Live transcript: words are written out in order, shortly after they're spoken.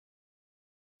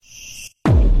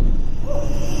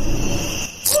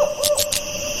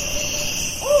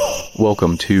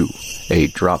Welcome to a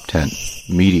Drop Tent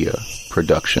Media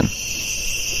production.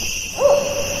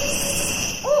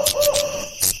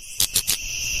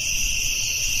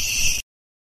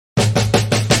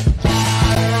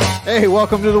 Hey,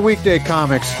 welcome to the Weekday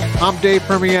Comics. I'm Dave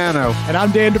Permiano. And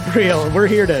I'm Dan DeBriel, and we're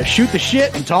here to shoot the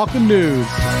shit and talk the news.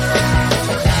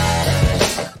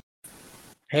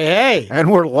 Hey. And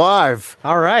we're live.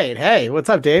 All right. Hey, what's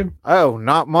up, Dave? Oh,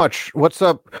 not much. What's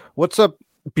up,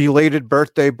 belated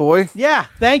birthday boy? Yeah,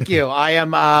 thank you. I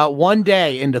am 1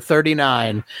 day into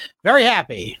 39. Very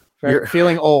happy.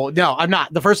 Feeling old. No, I'm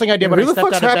not. The first thing I did when I stepped out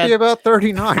of bed. Who the fuck's happy about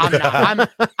 39? I'm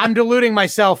not. I'm deluding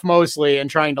myself mostly and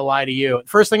trying to lie to you.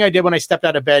 First thing I did when I stepped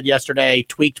out of bed yesterday,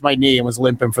 tweaked my knee and was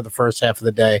limping for the first half of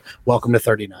the day. Welcome to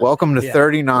 39. Welcome to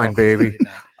 39, baby.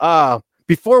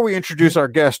 Before we introduce our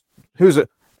guest,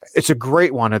 it's a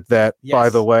great one at that, yes. By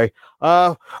the way.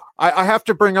 I have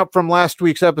to bring up from last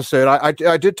week's episode,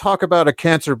 I did talk about a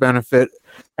cancer benefit,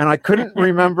 and I couldn't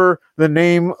remember the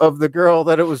name of the girl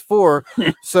that it was for,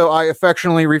 so I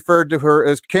affectionately referred to her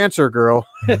as Cancer Girl.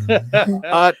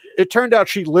 It turned out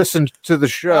she listened to the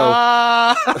show.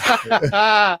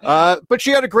 But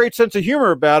she had a great sense of humor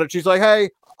about it. She's like,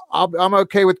 hey, I'm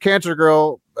okay with Cancer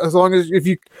Girl, as long as if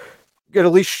you could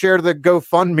at least share the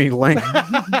GoFundMe link.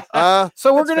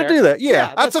 So we're going to do that.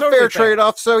 Yeah, that's a totally fair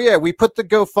trade-off. So yeah, we put the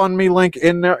GoFundMe link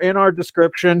in there in our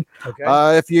description.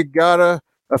 Okay. If you got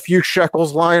a few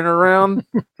shekels lying around,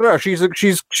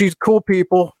 she's cool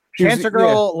people. Cancer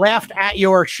Girl laughed at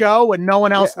your show and no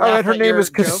one else laughed her name is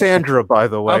Cassandra, by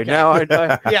the way. Okay. Now,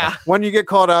 yeah. When you get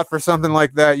called out for something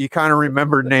like that, you kind of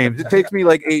remember names. It takes me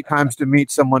like 8 times to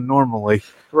meet someone normally.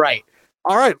 Right.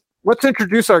 All right. Let's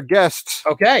introduce our guests.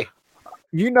 Okay.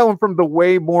 You know him from the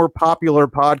way more popular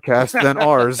podcast than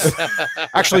ours.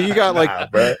 Actually, you got like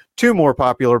 2 more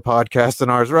popular podcasts than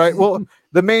ours, right? Well,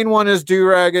 the main one is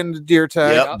Do-Rag and the Deer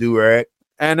Tag. Yep, Do-Rag.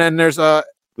 And then there's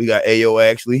we got Ayo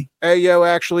Actually. Ayo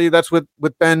Actually, that's with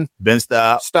Ben. Ben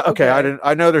Stop. Okay,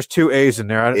 I know there's 2 A's in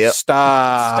there. Yep.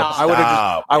 Stop.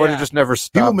 I would have just never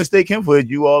stopped. People mistake him for a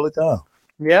Jew all the time.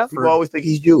 Yeah. People always think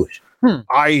he's Jewish.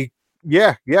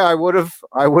 Yeah, I would have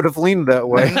leaned that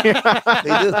way.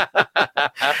 They do.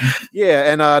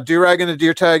 Yeah, and Do-Rag and the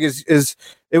Deer Tag it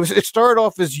started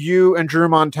off as you and Drew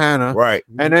Montana, right?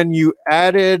 And then you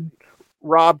added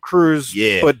Rob Cruz,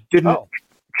 but didn't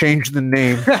change the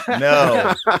name.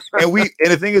 No, and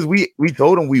the thing is, we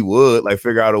told him we would like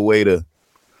figure out a way to,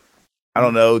 I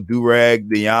don't know, Do-Rag,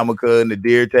 the yarmulke, and the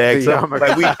Deer Tag.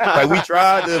 We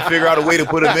tried to figure out a way to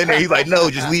put him in there. He's like, no,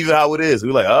 just leave it how it is.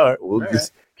 We're like, all right, we'll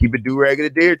just keep it Do-Rag and the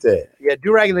Deer Tag. Yeah,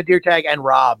 Do-Rag and the Deer Tag and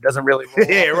Rob doesn't really roll.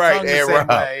 Yeah, right. And Rob.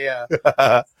 Way,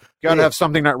 yeah. Gotta have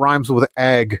something that rhymes with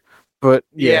egg. But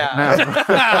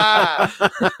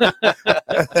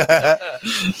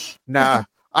nah.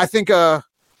 I think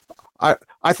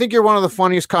I think you're one of the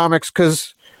funniest comics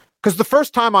because the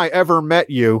first time I ever met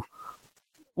you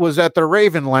was at the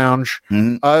Raven Lounge.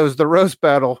 Mm-hmm. It was the roast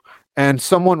battle, and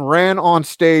someone ran on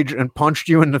stage and punched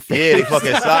you in the face. Yeah, they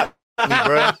fucking socked me,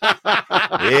 bro.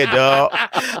 Yeah, dog.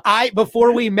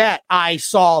 Before we met, I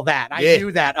saw that. I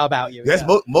knew that about you. That's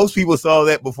most people saw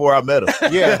that before I met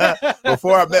them. Yeah.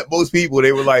 Before I met most people,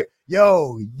 they were like,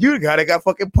 yo, you the guy that got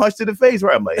fucking punched in the face,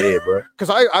 right? I'm like, yeah, bro. Because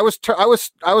I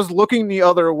was looking the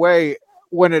other way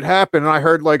when it happened, and I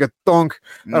heard like a thunk,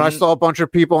 and I saw a bunch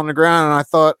of people on the ground, and I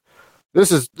thought,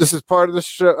 This is part of the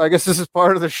show. I guess this is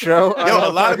part of the show. Yo,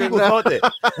 a lot of people thought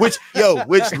that. Which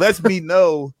lets me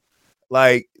know,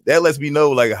 like, that lets me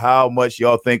know, like, how much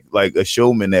y'all think, like, a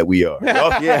showman that we are.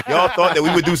 Y'all thought that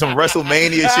we would do some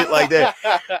WrestleMania shit like that.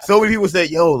 So many people said,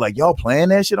 yo, like, y'all playing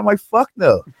that shit? I'm like, fuck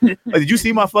no. Like, did you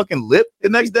see my fucking lip the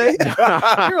next day?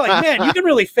 You're like, man, you can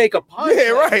really fake a punch.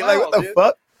 Yeah, right. Like, what the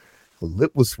fuck? The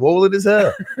lip was swollen as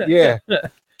hell. Yeah.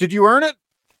 Did you earn it?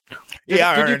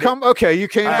 Did you come? Okay, you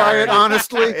came by it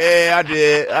honestly. Yeah, I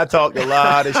did. I talked a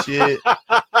lot of shit.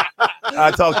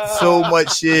 I talked so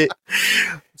much shit.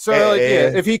 So,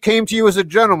 if he came to you as a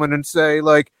gentleman and say,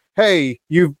 like, "Hey,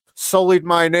 you've sullied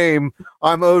my name.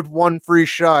 I'm owed 1 free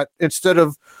shot," instead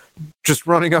of just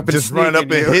running up and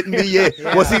hitting me. Yeah.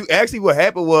 Well, see, actually, what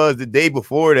happened was the day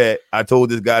before that, I told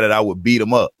this guy that I would beat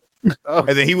him up. Oh.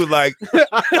 And then he was like,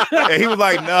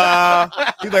 nah.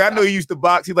 He's like, I know you used to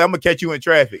box. He's like, I'm gonna catch you in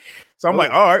traffic. So I'm like,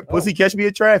 all right, pussy, catch me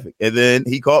in traffic. And then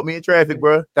he caught me in traffic,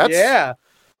 bro.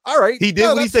 All right. He did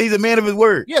what he said. He's a man of his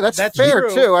word. Yeah, that's fair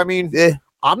true. too. I mean,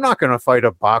 I'm not going to fight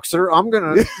a boxer. I'm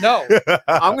going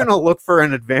to look for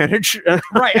an advantage.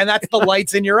 Right. And that's the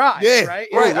lights in your eyes. Yeah, Right.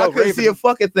 right. I couldn't see a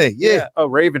fucking thing. Yeah. Oh,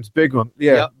 Raven's big one.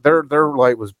 Yeah. Yep. Their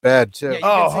light was bad too.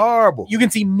 Yeah, Horrible. You can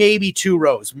see maybe 2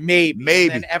 rows, maybe,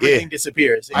 and then everything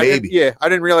disappears. I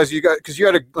didn't realize you got, because you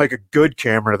had a good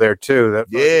camera there too.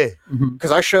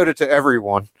 Because I showed it to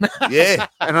everyone. Yeah.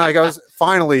 And I was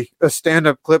finally a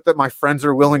stand-up clip that my friends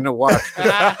are willing to watch.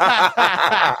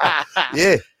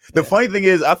 Yeah. The funny thing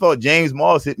is, I thought James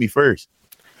Moss hit me first.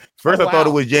 I thought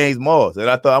it was James Moss, and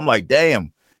I'm like,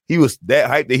 damn. He was that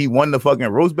hyped that he won the fucking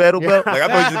roast battle belt. Like, I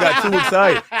thought he just got too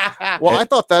excited. Well, I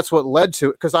thought that's what led to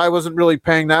it, because I wasn't really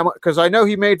paying that much, because I know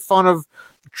he made fun of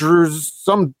Drew's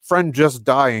some friend just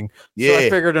dying. Yeah. So I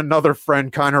figured another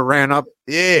friend kind of ran up.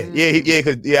 Yeah.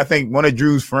 Because I think one of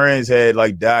Drew's friends had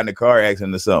like died in a car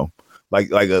accident or something.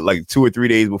 Like 2 or 3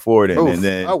 days before then. And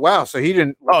then oh wow, so he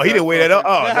didn't. Oh, he didn't weigh that up.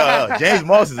 Oh no, James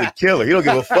Moss is a killer. He don't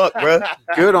give a fuck, bro.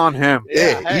 Good on him.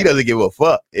 Yeah, he doesn't give a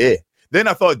fuck. Yeah. Then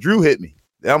I thought Drew hit me.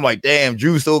 And I'm like, damn,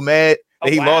 Drew's so mad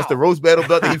that he lost the roast battle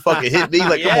belt that he fucking hit me.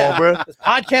 Like, come on, bro. This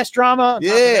podcast drama.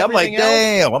 Yeah, I'm like,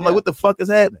 damn. I'm like, what the fuck is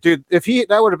happening? Dude,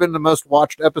 that would have been the most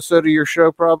watched episode of your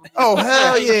show, probably. Oh,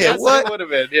 hell yeah. Yes, What? It would have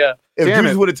been, yeah. If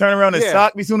Drew would have turned around and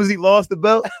socked me as soon as he lost the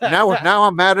belt. Now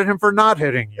I'm mad at him for not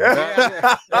hitting you.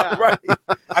 Right.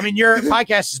 I mean, your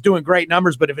podcast is doing great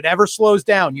numbers, but if it ever slows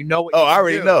down, you know what I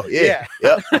already know. Yeah.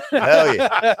 Yep. Hell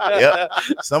yeah. Yep.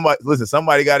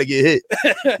 Somebody got to get hit.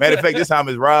 Matter of fact, this time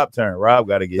it's Rob's turn. Rob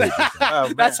got to get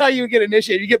hit. That's how you get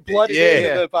initiated. You get blooded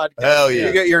into the podcast. Hell yeah.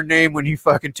 You get your name when you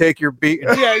fucking take your beating.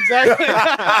 Yeah, exactly.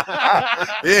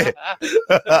 Yeah.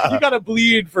 You got to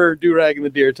bleed for Do-Rag and the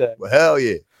Deer Tag. Well, hell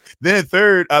yeah. Then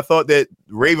third, I thought that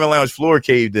Raven Lounge floor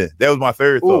caved in. That was my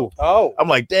third thought. Oh. I'm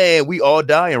like, damn, we all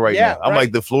dying right now. I'm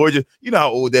like, the floor just, you know how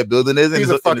old that building is. He's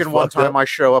a fucking one time I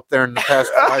show up there in the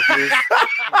past 5 years.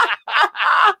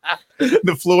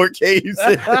 The floor caves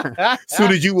in. As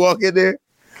soon as you walk in there.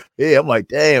 Yeah, I'm like,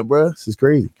 damn, bro, this is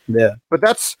crazy. Yeah. But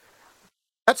that's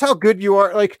how good you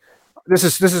are. Like, this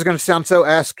is going to sound so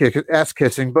ass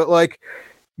kissing, but like,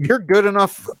 you're good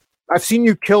enough. I've seen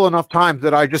you kill enough times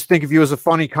that I just think of you as a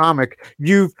funny comic.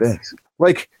 Thanks.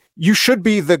 Like, you should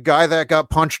be the guy that got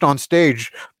punched on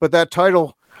stage, but that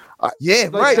title, right.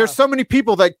 There's so many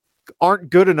people that aren't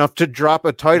good enough to drop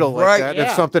a title like that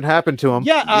if something happened to them.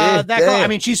 That girl, I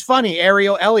mean, she's funny.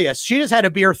 Ariel Elias. She just had a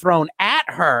beer thrown at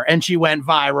her and she went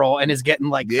viral and is getting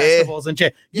like festivals and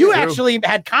shit. You actually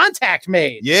had contact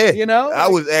made. Yeah. You know? I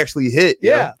was actually hit.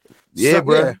 Yeah. Yeah, so,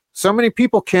 bro. Yeah. So many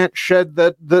people can't shed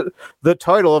the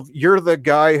title of "You're the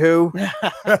guy who,"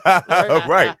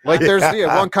 right? Like there's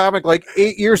one comic like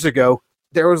 8 years ago.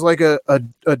 There was like a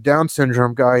Down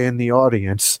syndrome guy in the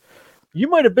audience. You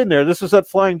might have been there. This was at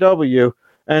Flying W,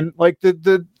 and like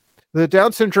the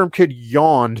Down syndrome kid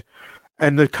yawned,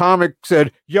 and the comic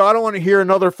said, "Yo, I don't want to hear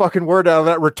another fucking word out of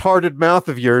that retarded mouth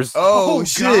of yours." Oh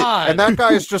shit! God. And that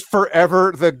guy is just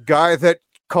forever the guy that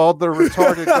called the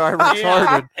retarded guy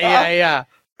retarded. Yeah.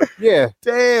 Yeah.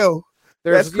 Damn.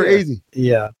 That's crazy.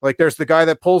 Yeah. Like there's the guy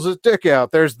that pulls his dick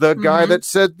out. There's the guy that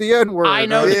said the N-word. I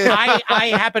know. I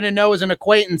happen to know as an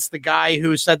acquaintance the guy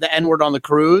who said the N-word on the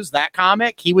cruise. That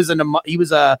comic. He was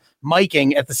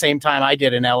miking at the same time I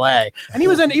did in LA, and he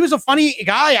was a funny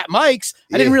guy at Mike's.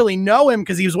 I didn't really know him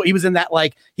because he was in that,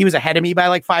 like, he was ahead of me by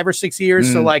like 5 or 6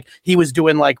 years. So like he was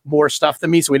doing like more stuff than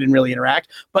me, so we didn't really interact.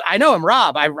 But I know him,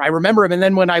 Rob. I remember him. And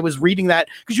then when I was reading that,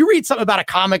 because you read something about a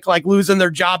comic like losing their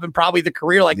job and probably the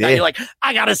career like that, you're like,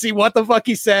 I gotta see what the fuck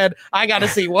he said. I gotta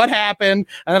see what happened.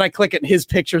 And then I click it, and his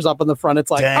picture's up on the front.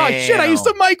 It's like, oh shit, I used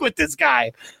to mic with this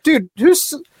guy, dude.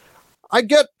 I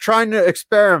get trying to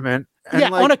experiment.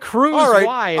 And on a cruise. All right,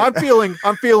 wide.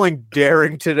 I'm feeling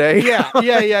daring today.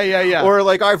 Yeah. Or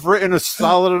like I've written a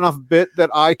solid enough bit that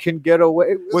I can get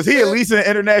away with. Was he at least in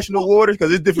international waters? Because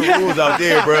there's different rules out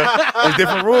there, bro. There's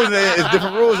different rules. There's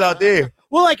different rules out there.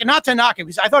 Well, like, not to knock him,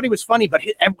 because I thought he was funny, but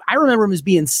I remember him as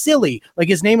being silly. Like,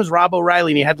 his name was Rob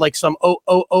O'Reilly, and he had like some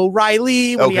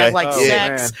O'Reilly when he had like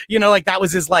sex. Man. You know, like that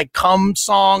was his like cum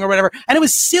song or whatever. And it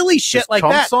was silly shit like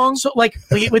that. Song? So like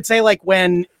he would say like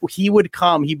when he would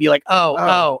come, he'd be like,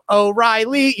 oh,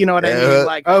 O'Reilly. You know what I mean?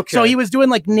 Like, so he was doing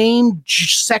like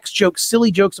sex jokes,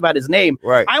 silly jokes about his name.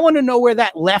 Right. I want to know where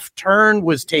that left turn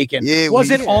was taken. Yeah, was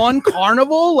it on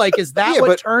Carnival? Like, is that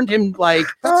what turned him like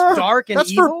dark and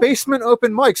that's evil? for basement open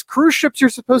mics. Cruise ships,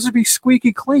 you're supposed to be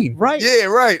squeaky clean. Right. Yeah,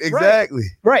 right. Exactly.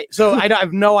 Right. So I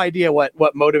have no idea what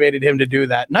motivated him to do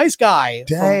that. Nice guy,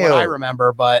 from what I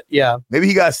remember, but yeah. Maybe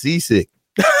he got seasick.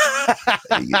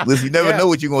 Listen, you never know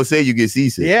what you're gonna say. You get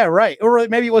seasick. Yeah, right. Or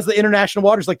maybe it was the international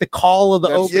waters, like the call of the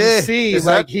open sea.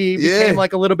 Like he became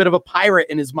like a little bit of a pirate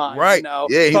in his mind. Right. You know?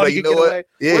 Yeah. He's like, you know what?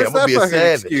 Yeah, Where's I'm gonna be a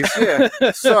savage. Excuse?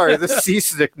 Yeah. Sorry, the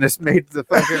seasickness made the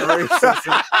fucking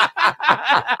racism.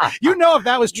 You know, if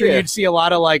that was true, you'd see a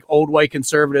lot of like old white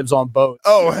conservatives on boats.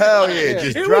 Oh hell yeah!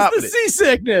 Just it drop was the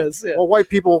seasickness. Yeah. Well, white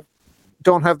people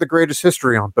don't have the greatest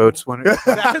history on boats. When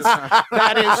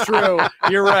that is true.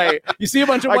 You're right. You see a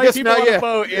bunch of white people on a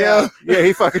boat. Yeah.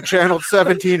 He fucking channeled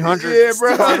 1700. Yeah,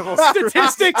 bro.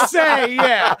 Statistics say,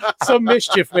 some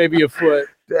mischief may be afoot.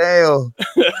 Damn.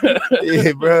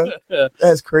 Yeah, bro.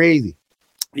 That's crazy.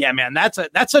 Yeah, man, that's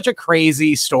such a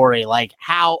crazy story. Like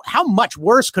how much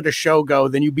worse could a show go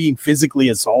than you being physically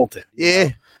assaulted? Yeah,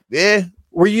 yeah.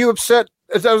 Were you upset?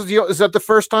 Is that the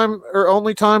first time or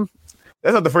only time?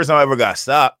 That's not the first time I ever got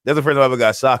socked. That's the first time I ever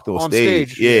got socked on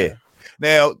stage. Yeah.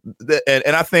 Now,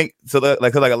 and I think so.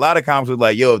 Like a lot of comics was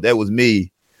like, "Yo, if that was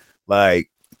me," like.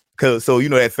 Cause so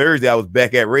that Thursday I was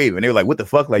back at Raven. They were like, "What the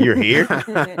fuck? Like you're here?"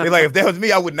 They're like, "If that was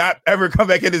me, I would not ever come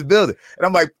back in this building." And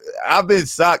I'm like, "I've been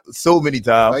socked so many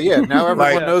times." Now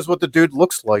everyone knows what the dude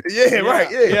looks like. Yeah,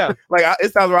 right. Yeah. Like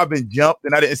it's times where I've been jumped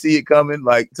and I didn't see it coming.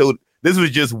 Like so, this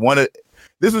was just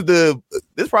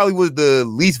this probably was the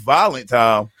least violent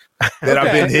time that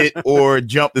I've been hit or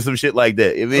jumped or some shit like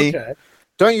that. You know what I mean?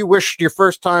 Don't you wish your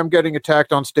first time getting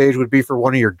attacked on stage would be for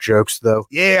one of your jokes, though?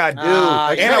 Yeah, I do.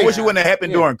 And I wish it wouldn't have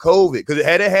happened during COVID, because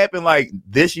had it happened like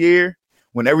this year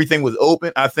when everything was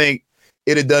open, I think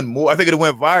it'd have done more. I think it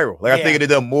went viral. Like I think it'd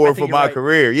have done more for my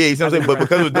career. Yeah, you know what I'm saying? But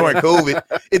because it was during COVID,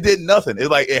 it did nothing. It's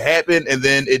like it happened and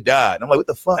then it died. And I'm like, what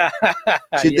the fuck?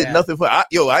 Shit did nothing for. I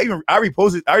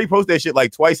repost that shit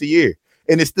like twice a year.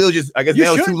 And it's still just, I guess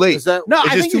now it's too late. It's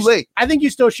just too late. I think you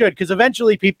still should, because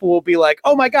eventually people will be like,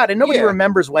 oh my God. And nobody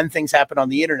remembers when things happen on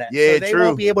the internet. Yeah, so they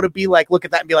won't be able to be like, look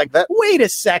at that and be like, wait a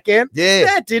second. Yeah.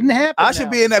 That didn't happen. I should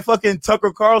be in that fucking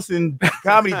Tucker Carlson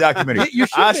comedy documentary.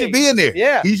 I should be in there.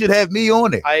 Yeah. He should have me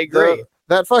on it. I agree.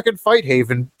 That fucking Fight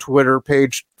Haven Twitter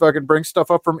page fucking brings stuff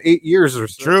up from 8 years or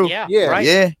so. True. Yeah.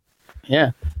 Right.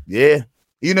 Yeah.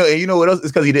 You know what else?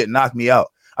 It's because he didn't knock me out.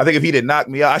 I think if he didn't knock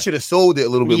me out, I should have sold it a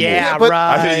little bit more. Yeah, but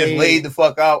right. I should have just laid the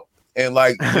fuck out and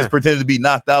like just pretended to be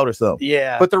knocked out or something.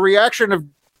 Yeah. But the reaction of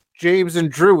James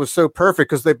and Drew was so perfect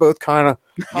because they both kind of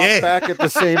back at the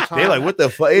same time. They're like, what the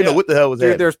fuck? You know, what the hell was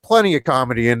that? There's plenty of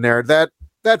comedy in there. That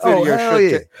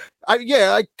video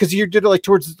because you did it like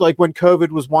towards like when COVID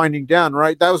was winding down,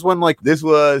 right? That was when like this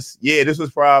was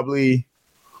probably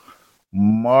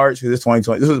March. This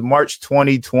 2020. This was March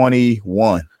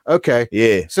 2021. Okay.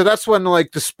 Yeah. So that's when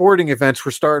like the sporting events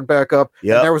were starting back up.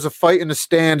 Yeah. There was a fight in the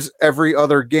stands every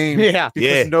other game. Yeah.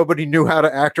 Because nobody knew how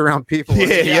to act around people. People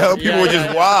were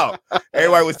just wild.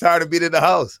 Everybody was tired of being in the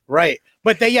house. Right.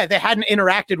 But they hadn't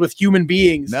interacted with human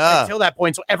beings until that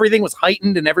point. So everything was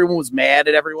heightened and everyone was mad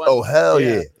at everyone. Oh, hell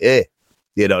yeah. Yeah.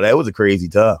 You know, that was a crazy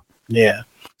time. Yeah.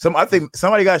 I think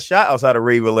somebody got shot outside of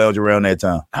Raven Lounge around that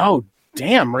time. Oh,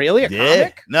 damn, really? A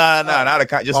comic? Nah, not a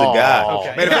comic, just a guy.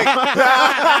 Okay.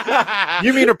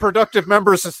 You mean a productive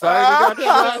member of society?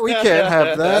 We can't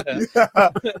have that.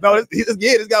 No,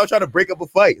 this guy was trying to break up a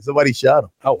fight. Somebody shot him.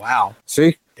 Oh, wow.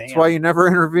 See? That's why you never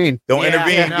intervene. Don't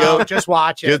intervene, yo. Just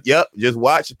watch it. Just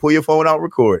watch. Pull your phone out,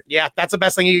 record. Yeah, that's the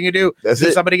best thing you can do. That's if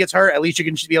it. somebody gets hurt, at least you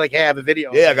can just be like, hey, I have a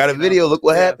video. Yeah, I got a video. Look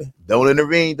what happened. Don't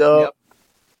intervene, dog. Yep.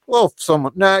 Well,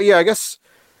 I guess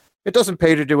it doesn't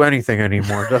pay to do anything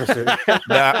anymore, does it?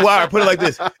 Well, I put it like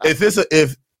this: if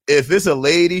it's a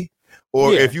lady,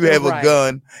 or if you have a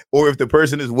gun, or if the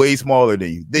person is way smaller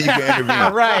than you, then you can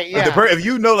intervene. Right? Yeah. If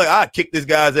you know, like, I kick this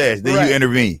guy's ass, then you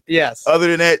intervene. Yes. Other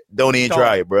than that, don't even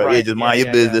try it, bro. Right. Yeah, just mind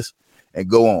your business and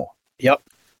go on. Yep.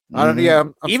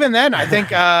 Even then, I think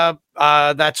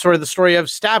that's sort of the story of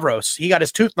Stavros. He got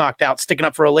his tooth knocked out sticking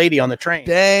up for a lady on the train.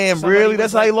 Damn, really?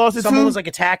 That's how he lost his tooth? Someone was like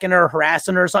attacking her,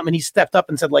 harassing her or something. And he stepped up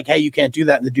and said like, hey, you can't do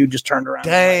that. And the dude just turned around.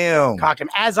 Damn. And, like, cocked him,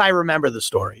 as I remember the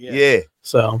story. Yeah.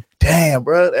 So. Damn,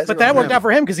 bro. But that worked out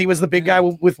for him because he was the big guy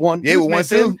with one tooth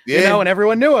missing, you know, and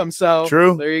everyone knew him. So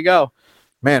true. There you go.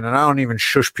 Man, and I don't even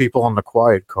shush people on the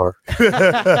quiet car.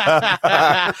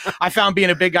 I found being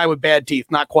a big guy with bad teeth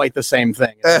not quite the same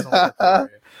thing.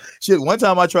 Shit, one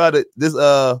time I tried it.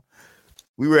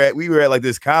 We were at like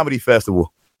this comedy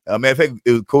festival. Matter of fact,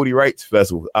 it was Cody Wright's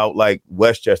festival out like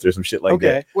Westchester, some shit like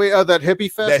that. Wait, that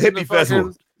hippie festival? That hippie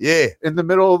festival. Yeah. In the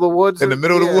middle of the woods? In the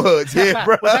middle of the woods. Yeah,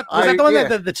 bro. Was that the one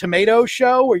that the tomato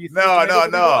show? Where you No.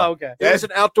 Oh, okay. It was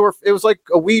an outdoor, it was like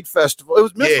a weed festival. It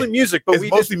was mostly music, but it's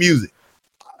mostly music.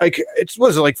 Like,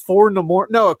 was it like 4 a.m?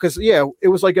 No, because, it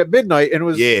was like at midnight and it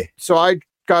was, so I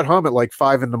got home at like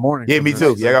 5 a.m. Yeah, me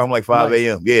too. Yeah, I got home like 5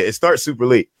 a.m. Yeah, it starts super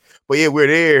late. But yeah, we're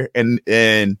there,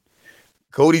 and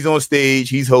Cody's on stage,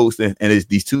 he's hosting, and it's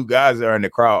these two guys that are in the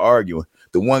crowd arguing.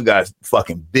 The one guy's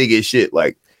fucking big as shit,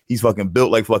 like he's fucking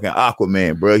built like fucking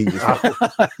Aquaman, bro. He's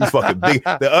fucking big.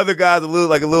 The other guy's a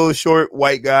little short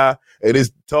white guy, and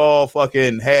this tall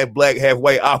fucking half black, half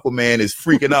white Aquaman is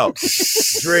freaking out.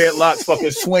 Dreadlocks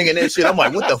fucking swinging and shit. I'm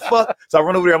like, what the fuck? So I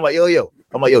run over there. I'm like, yo.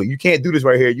 You can't do this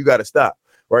right here. You got to stop.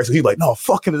 Right. So he's like, no,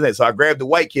 fucking is that. So I grabbed the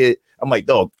white kid. I'm like,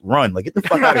 dog, run. Like, get the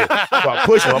fuck out of here. So I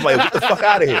push him. I'm like, get the fuck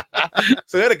out of here.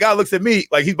 So then the guy looks at me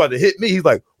like he's about to hit me. He's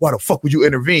like, why the fuck would you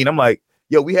intervene? I'm like,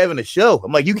 yo, we having a show.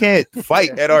 I'm like, you can't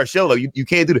fight at our show. Like, you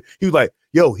can't do that. He was like,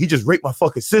 yo, he just raped my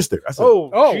fucking sister. I said,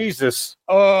 oh. Jesus.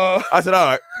 I said, all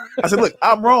right. I said, look,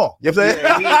 I'm wrong. You know what I'm saying?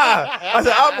 I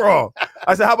said, I'm wrong.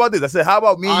 I said, how about this? I said, how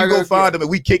about me and you go find him and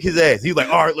we kick his ass? He was like,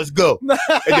 all right, let's go. And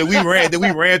then we ran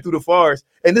through the forest.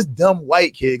 And this dumb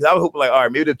white kid, because I was hoping like, all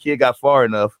right, maybe the kid got far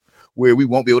enough where we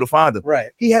won't be able to find him.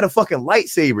 Right. He had a fucking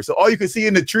lightsaber. So all you could see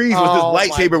in the trees was this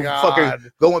lightsaber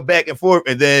fucking going back and forth.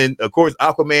 And then, of course,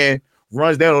 Aquaman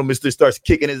runs down on him and starts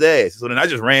kicking his ass. So then I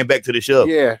just ran back to the show.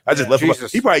 Yeah. I just left him.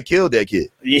 He probably killed that kid.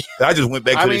 Yeah. I just went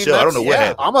back to the show. I don't know what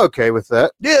happened. I'm okay with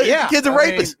that. Yeah. The kid's a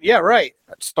rapist. Yeah, right.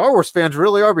 Star Wars fans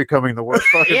really are becoming the worst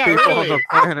fucking people on the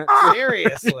planet.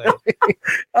 Seriously. Oh,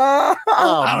 I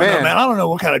don't know, man. I don't know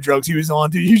what kind of drugs he was on,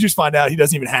 dude. You just find out he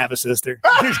doesn't even have a sister.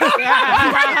 He's just making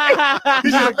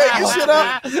shit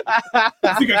up.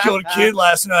 I think I killed a kid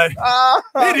last night.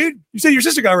 Hey, dude, you said your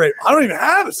sister got raped. I don't even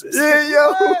have a sister. Yeah,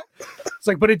 yo. It's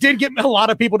like, but it did get a lot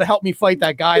of people to help me fight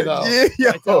that guy, though.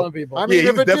 Yeah. Telling people. I mean,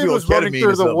 if a dude was running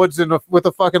through the woods with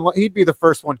a fucking, he'd be the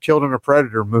first one killed in a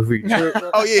Predator movie.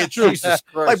 Oh yeah, true. Jesus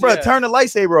Christ. Like, bro, turn the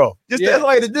lightsaber off. Just that's all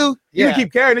you had to do. You can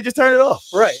keep carrying it, just turn it off.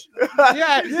 Right.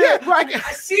 Yeah. Right.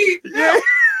 I see. Yeah.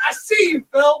 I see you,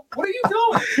 Phil. What are you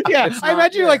doing? Yeah, I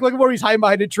imagine like looking where he's hiding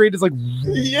behind a tree. It's like,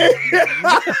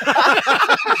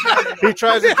 he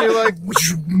tries to do like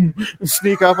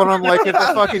sneak up on him like in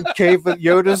the fucking cave with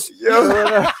Yoda's.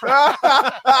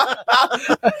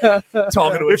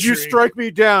 Talking to a if tree. you strike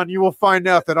me down, you will find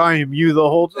out that I am you the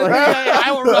whole time.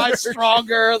 I will rise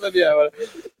stronger than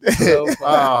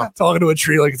Talking to a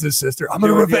tree like it's his sister. I'm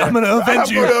gonna avenge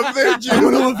you. I'm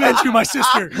gonna avenge you, my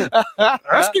sister.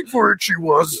 Asking for it, she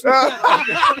was.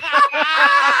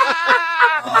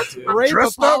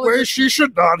 Dressed that way, she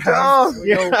should not have.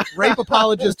 Rape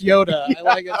apologist Yoda. I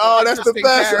like it. Oh, that's the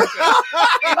best.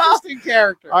 Interesting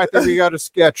character. I think we got a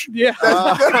sketch. Yeah.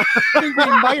 I think we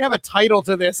might have a title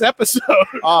to this episode.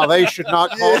 Oh, they should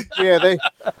not call. Yeah, they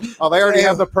already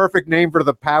have the perfect name for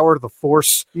the power, the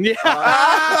force. Yeah.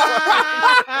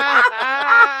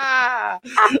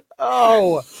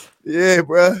 Oh. Yeah,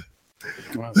 bro.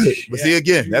 But see,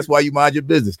 again, that's why you mind your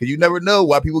business, because you never know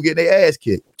why people get their ass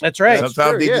kicked. That's right.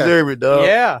 Sometimes they deserve it, dog.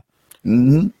 Yeah.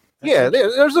 Mm-hmm. Yeah,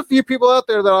 there's a few people out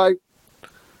there that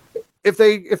if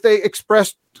they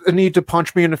expressed a need to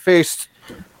punch me in the face,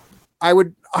 I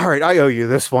would. All right, I owe you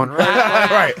this one,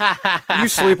 right? Right. You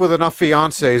sleep with enough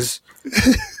fiancés.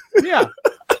 Yeah.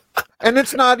 And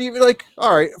it's not even like,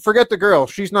 all right, forget the girl.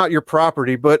 She's not your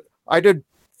property, but I did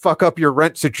fuck up your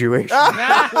rent situation.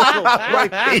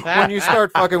 When you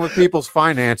start fucking with people's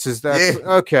finances, that's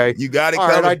okay. You got it all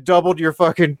covered. right, I doubled your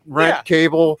fucking rent,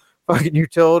 cable, fucking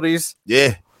utilities.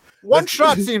 Yeah. One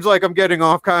shot seems like I'm getting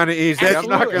off kind of easy. I'm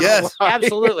not gonna lie.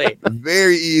 Absolutely.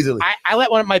 Very easily. I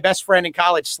let one of my best friend in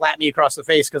college slap me across the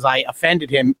face because I offended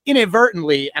him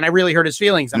inadvertently, and I really hurt his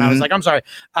feelings. And I was like, I'm sorry.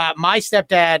 My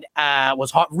stepdad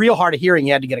was real hard of hearing. He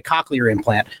had to get a cochlear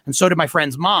implant, and so did my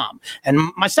friend's mom. And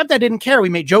my stepdad didn't care. We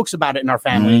made jokes about it in our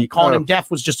family. Calling him deaf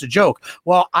was just a joke.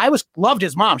 Well, I loved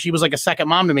his mom. She was like a second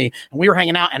mom to me, and we were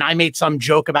hanging out, and I made some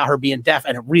joke about her being deaf,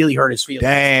 and it really hurt his feelings.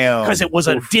 Damn. Because it was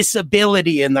a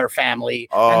disability in their family,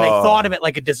 and they thought of it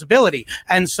like a disability.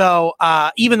 And so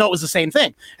even though it was the same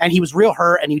thing, and he was real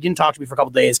hurt, and he didn't talk to me for a couple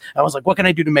of days, I was like, what can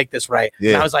I do to make this right?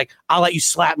 And I was like, I'll let you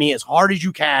slap me as hard as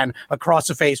you can across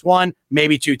the face 1,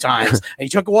 maybe 2 times. And he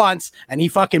took it once, and he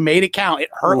fucking made it count. It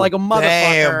hurt like a motherfucker.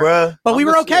 Damn, bro. But we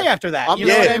were okay after that. You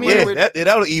know what I mean?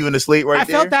 That'll even the slate right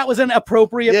there. I felt that was an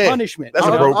appropriate punishment. That's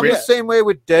I'm appropriate. the same way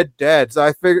with dead dads.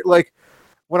 I figured, like,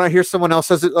 when I hear someone else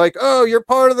says it, like, "Oh, you're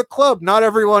part of the club." Not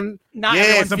everyone. Not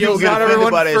everyone some feels people Not get offended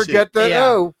everyone by that forget shit. that. Yeah.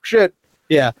 Oh shit.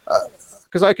 Yeah.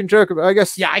 Because I can joke about. I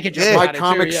guess. Yeah, I can joke my about it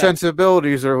comic too, yeah.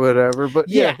 sensibilities or whatever. But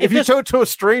Yeah, if you talk to a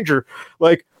stranger,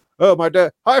 like, "Oh, my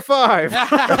dad, high five."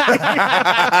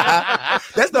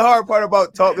 That's the hard part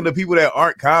about talking to people that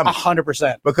aren't comics.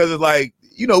 100%. Because it's like,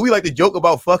 you know, we like to joke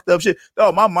about fucked up shit.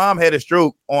 Oh, my mom had a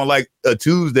stroke on like a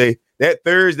Tuesday. That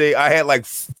Thursday, I had like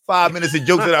 5 minutes of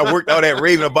jokes that I worked out at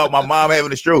Raven about my mom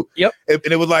having a stroke. Yep. And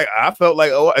it was like, I felt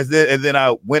like, and then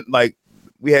I went like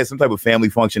we had some type of family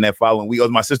function that following week. It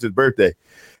was my sister's birthday,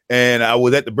 and I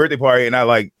was at the birthday party, and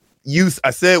I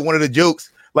said one of the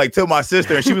jokes like to my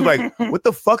sister, and she was like, "What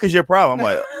the fuck is your problem?" I'm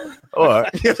like, "Oh, all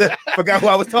right." Forgot who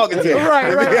I was talking to.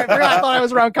 Right. I thought I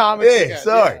was around comics. Yeah,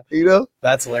 sorry. You know,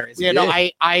 that's hilarious. Yeah, no,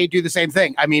 I do the same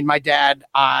thing. I mean, my dad,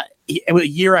 a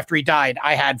year after he died,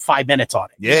 I had 5 minutes on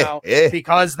it. Yeah.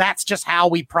 Because that's just how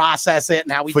we process it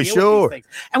and how we For deal sure. with these things.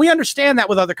 And we understand that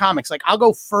with other comics. Like, I'll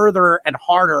go further and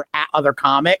harder at other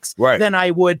comics than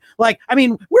I would. Like, I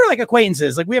mean, we're like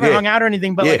acquaintances. Like, we haven't hung out or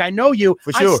anything, but like, I know you.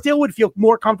 For sure. I still would feel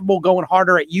more comfortable going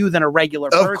harder at you than a regular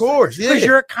person. Of course, because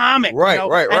you're a comic. Right, you know?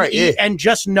 right. And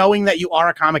just knowing that you are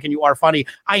a comic and you are funny,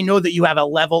 I know that you have a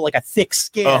level, like a thick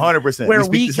skin. 100%. Where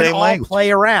we can all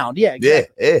play around. Yeah,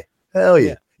 exactly. Yeah. Hell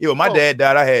yeah. When my dad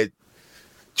died, I had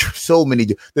so many.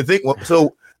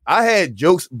 So I had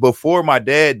jokes before my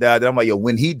dad died that I'm like, yo,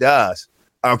 when he dies,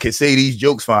 I can say these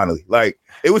jokes finally. Like,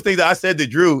 it was things that I said to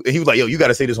Drew, and he was like, yo, you got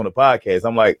to say this on the podcast.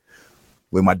 I'm like,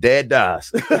 when my dad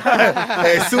dies,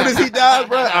 as soon as he dies,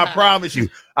 bro, I promise you,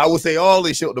 I will say all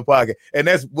this shit on the podcast. And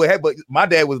that's what happened. But my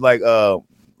dad was like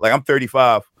I'm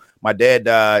 35. My dad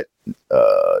died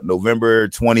November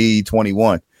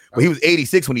 2021. But he was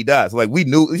 86 when he died. So like we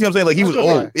knew, you know what I'm saying? Like he was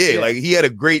old. Yeah, like he had a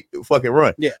great fucking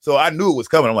run. Yeah. So I knew it was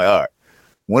coming. I'm like, all right,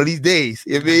 one of these days,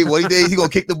 one of these days he gonna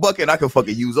kick the bucket and I can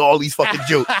fucking use all these fucking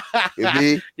jokes.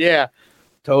 Yeah,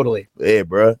 totally. Yeah,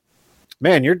 bro.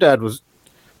 Man, your dad was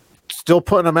still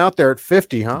putting them out there at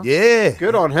 50, huh? Yeah.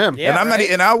 Good on him. Yeah, and I'm not,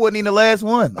 and I wasn't even the last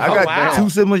one. I got 2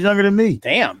 siblings younger than me.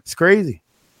 Damn. It's crazy.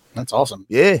 That's awesome.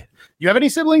 Yeah. You have any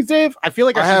siblings, Dave? I feel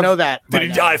like I should know that. Did he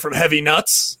die from heavy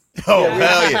nuts? Oh,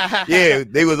 hell yeah. Yeah,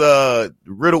 they was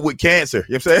riddled with cancer.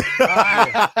 You know what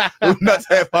I'm saying? Those nuts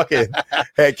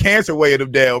had cancer weighing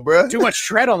them down, bro. Too much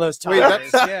tread on those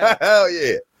tires. Hell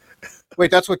yeah.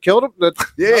 Wait, that's what killed him? Nut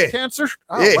cancer?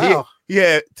 Oh, yeah, wow. He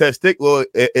had testicular. Well,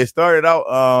 it started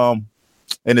out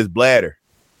in his bladder,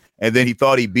 and then he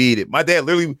thought he beat it. My dad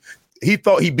literally, he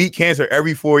thought he beat cancer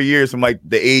every 4 years from like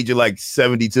the age of like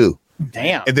 72.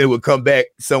 Damn. And then it would come back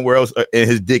somewhere else in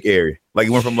his dick area. Like it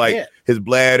went from like his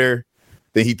bladder,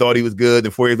 then he thought he was good.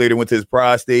 Then 4 years later, it went to his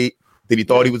prostate. Then he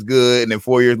thought he was good. And then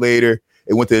 4 years later,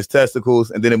 it went to his testicles.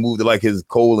 And then it moved to like his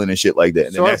colon and shit like that.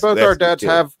 And so both our dads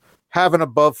have an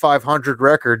above 500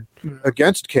 record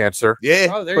against cancer. Yeah.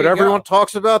 Oh, but everyone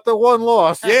talks about the one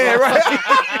loss. Yeah, right.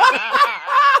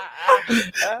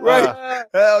 Right.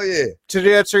 Hell yeah. To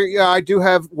the answer, yeah, I do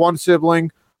have one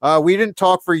sibling. We didn't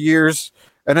talk for years.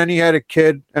 And then he had a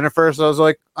kid, and at first I was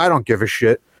like, I don't give a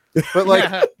shit. But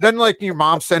like, then like your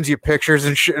mom sends you pictures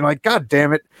and shit, and like, God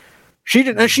damn it, she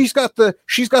didn't. And she's got the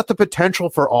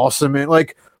potential for awesome, and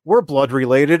like we're blood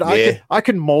related. Yeah. I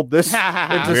can mold this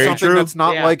into Very something true. that's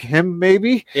not like him,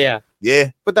 maybe. Yeah.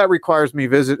 But that requires me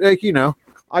visit. Like, you know,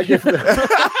 I get no.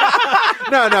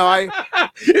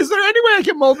 Is there any way I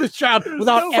can mold this child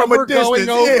without From ever a distance, going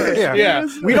over? Yeah.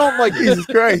 We don't like Jesus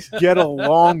Christ. get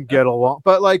along,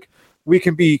 but like. We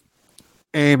can be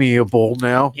amiable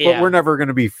now, but we're never going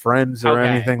to be friends or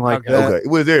anything like that. Okay.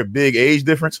 Was there a big age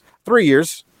difference? 3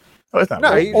 years. Oh, that's not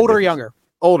No, bad. Older or younger?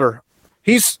 Older.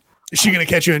 Is she going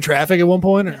to catch you in traffic at one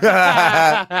point? Or?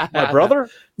 my brother?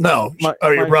 No.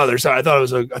 Your brother. Sorry. I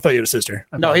thought you had a sister.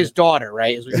 No, his daughter,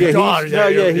 right? He's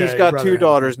got 2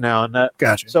 daughters now, and that.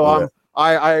 Gotcha. So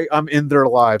I'm in their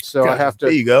lives, so I have to.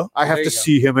 There you go. I have to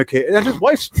see him occasionally. And his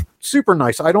wife's super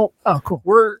nice. I don't. Oh,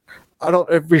 cool. I don't.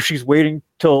 If she's waiting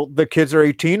till the kids are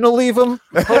 18 to leave him.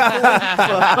 It's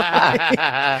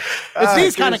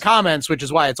these kind of comments, which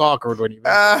is why it's awkward when you.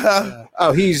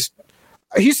 He's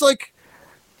like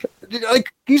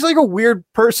he's like a weird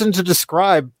person to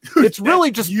describe. It's really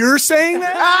just you're saying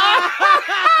that.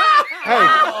 Hey,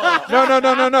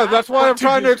 no. That's why I'm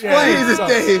trying to explain.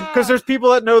 Because there's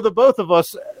people that know the both of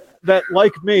us that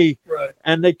like me,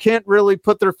 and they can't really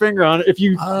put their finger on it. If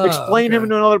you explain him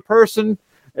to another person,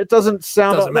 it doesn't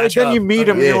sound like. Then you meet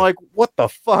him, and you're like, "What the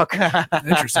fuck?"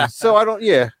 Interesting. So I don't.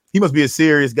 Yeah, He must be a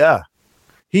serious guy.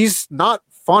 he's not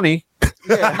funny.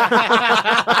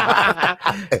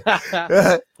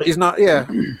 He's not. Yeah,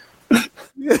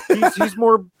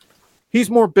 he's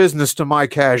more business to my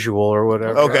casual or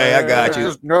whatever. Okay, I got you.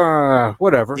 Just,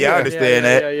 whatever. Yeah, I understand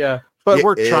that. Yeah. But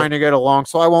we're trying to get along,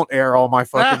 so I won't air all my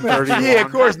fucking dirty. Yeah,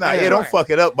 of course not. Yeah, don't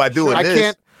fuck it up by doing I this.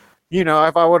 can't. You know,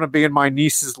 if I want to be in my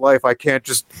niece's life, I can't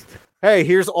just. Hey,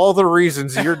 here's all the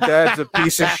reasons your dad's a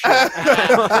piece of shit.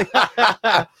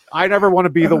 I never want to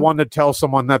be the one to tell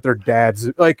someone that their dad's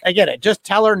like. I get it. Just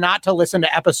tell her not to listen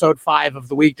to episode 5 of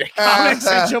the Weekday Comics,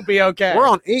 and she'll be okay. We're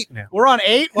on 8 now. We're on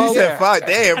 8. He said 5.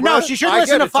 Damn, bro. No, she should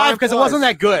listen to 5 because it wasn't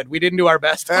that good. We didn't do our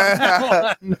best.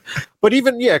 But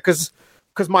even because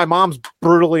because my mom's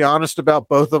brutally honest about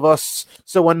both of us.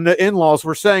 So when the in-laws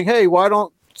were saying, "Hey, why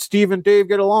don't Steve and Dave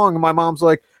get along?" and my mom's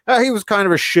like, "He was kind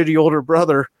of a shitty older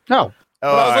brother." No. But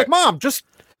I was like, "Mom,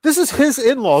 this is his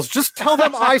in-laws. Just tell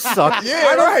them I suck." Yeah,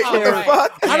 I don't right. care.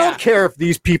 What the fuck? I don't care if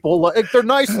these people they're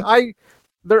nice. I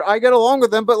get along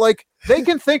with them, but like they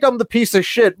can think I'm the piece of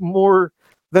shit more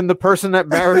than the person that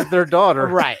married their daughter.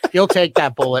 Right. You'll take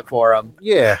that bullet for him.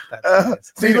 Yeah.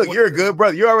 See, look, you're a good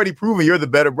brother. You're already proven you're the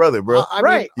better brother, bro. I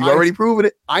Right. You've already proven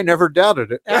it. I never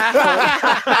doubted it.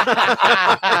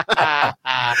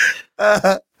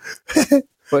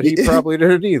 But he probably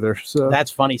didn't either. So That's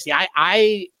funny. See,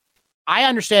 I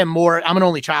understand more. I'm an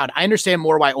only child. I understand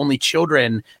more why only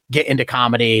children get into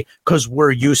comedy because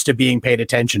we're used to being paid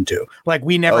attention to. Like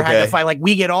we never had to fight. Like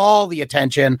we get all the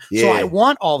attention. So I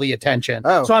want all the attention.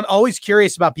 Oh. So I'm always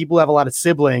curious about people who have a lot of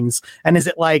siblings. And is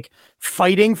it like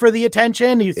fighting for the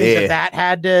attention? Do you think that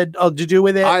had to do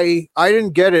with it? I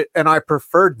didn't get it, and I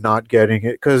preferred not getting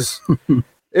it because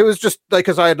it was just like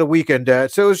because I had the weekend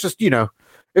dad. So it was just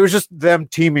it was just them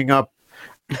teaming up.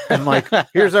 And like,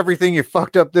 here's everything you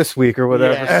fucked up this week or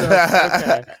whatever. Yeah.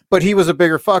 Okay. But he was a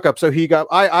bigger fuck up, so he got.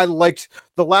 I liked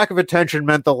the lack of attention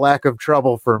meant the lack of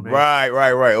trouble for me. Right.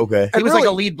 Okay. He was like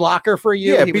a lead blocker for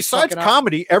you. Yeah. He was Besides fucking up?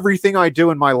 comedy, everything I do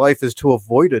in my life is to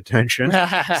avoid attention.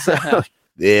 So,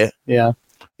 Yeah. Yeah.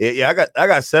 I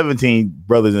got 17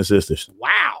 brothers and sisters. Wow.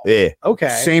 Yeah. Okay.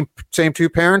 same two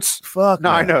parents. Fuck. No,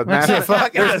 I know. There's no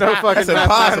fucking That's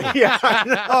impossible. Yeah.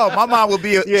 Oh, my mom would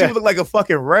be. She would look like a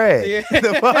fucking rag. Yeah.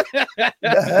 The fuck?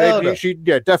 The hell no. She'd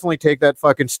definitely take that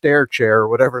fucking stair chair or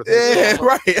whatever. Yeah,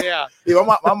 right. Yeah.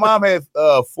 Yeah, my mom had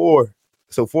 4.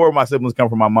 So 4 of my siblings come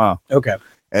from my mom. Okay.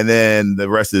 And then the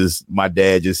rest is my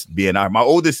dad just being out. My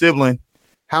oldest sibling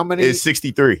How many? is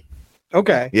 63.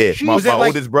 Okay. Yeah, my Was it like-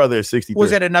 oldest brother is 63.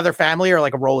 Was it another family or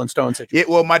like a Rolling Stone situation?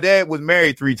 Yeah, well, my dad was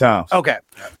married 3 times. Okay.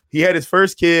 He had his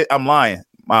first kid. I'm lying.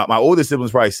 My oldest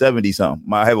sibling's probably 70 something.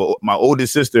 My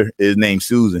oldest sister is named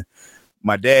Susan.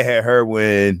 My dad had her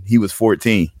when he was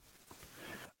 14.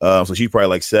 So she's probably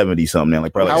like 70 something now,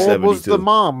 like probably How like old 72. was the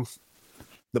mom?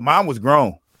 The mom was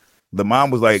grown. The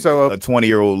mom was like So a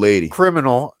 20-year-old lady.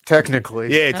 Criminal, technically.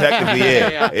 Yeah, technically,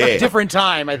 yeah. Different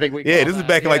time, I think we. Yeah, call this is that.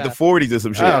 back in like the 40s or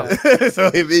some shit. Oh. So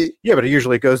it'd be, Yeah, but it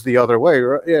usually goes the other way.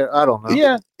 Right? Yeah, I don't know.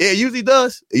 Yeah. it usually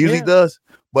does. It usually Yeah. does.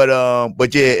 But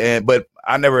but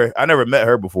I never met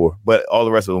her before. But all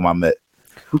the rest of them I met.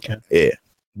 Okay. Yeah.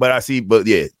 But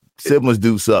siblings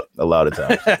do suck a lot of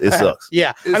times. It sucks.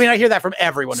 Yeah. I mean, I hear that from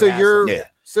everyone. So who you're has them. Yeah.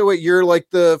 so wait, you're like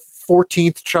the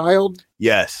 14th child?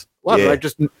 Yes. Wow, Yeah. I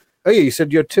just oh yeah, you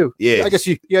said you had 2. Yeah. I guess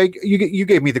you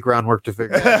gave me the groundwork to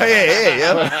figure it out.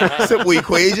 yeah. Simple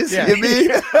equations. Yeah. You mean?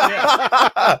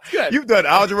 Good. You've done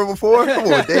algebra before.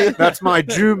 Come on, Dave. That's my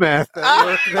Jew math. That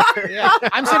worked there. Yeah.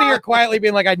 I'm sitting here quietly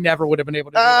being like, I never would have been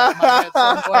able to do that. in my head, so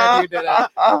I'm glad you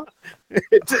did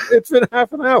It's been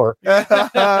half an hour. it.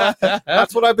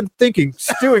 That's what I've been thinking,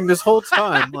 stewing this whole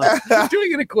time. Like, Just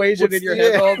doing an equation in your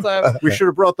head the whole time. we should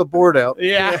have brought the board out.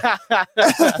 Yeah.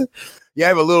 Yeah, I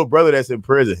have a little brother that's in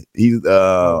prison. He's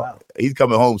he's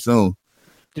coming home soon.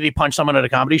 Did he punch someone at a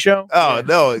comedy show? Oh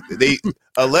no, they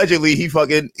allegedly he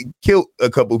fucking killed a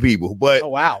couple people, but Oh,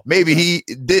 wow. maybe he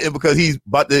didn't because he's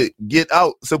about to get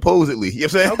out supposedly. You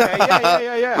know what I'm saying?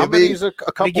 Okay. Yeah. I mean, he's a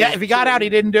couple. If he got out, he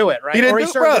didn't do it, right? He didn't or he do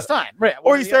it, served bruh. his time. Right.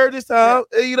 Or he served his time.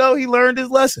 You know, he learned his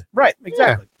lesson. Right.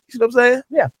 Exactly. You know what I'm saying?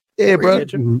 Yeah. Yeah, bro.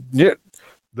 Get you. Yeah.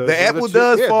 Those The were apple two-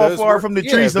 does fall those far were- from the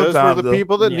yeah, tree Those sometimes, were the though.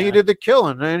 people that Yeah. needed the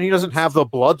killing, and he doesn't have the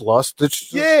bloodlust. It's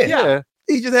just, Yeah.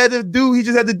 He just had to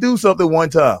do something one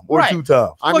time or Right. 2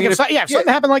 times. I Look, mean, if something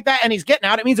happened like that and he's getting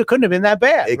out, it means it couldn't have been that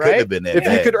bad. It right? couldn't have been that if you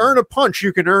bad. could earn a punch,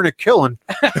 you can earn a killing.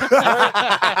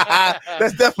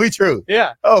 That's definitely true.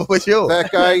 Yeah. Oh, for sure.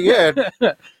 That guy, yeah.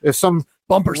 If some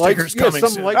Bumper lights, stickers coming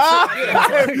some soon. lights,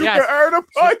 If you Yes. can earn a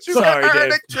punch, you Sorry, can earn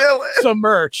Dave. a killing. Some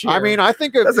merch. I here. mean, I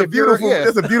think if, That's a if you're, beautiful. yeah,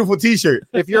 That's a beautiful T-shirt.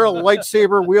 if you're a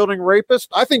lightsaber wielding rapist,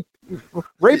 I think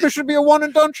rapist should be a one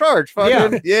and done charge.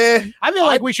 Fucking, Yeah. I feel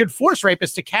like we should force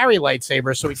rapists to carry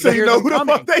lightsabers so we can So hear you know them who the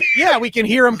coming. fuck they? Yeah, we can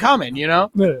hear them coming. You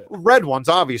know, red ones,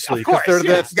 obviously. Of course, 'cause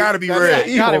yeah. that's Gotta be that's red.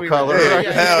 the Gotta evil be color. red.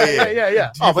 right? Hell yeah.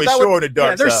 yeah. Oh, but for that sure would- the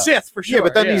dark They're side. Sith for sure. Yeah,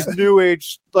 but then these new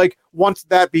age, like once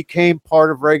that became part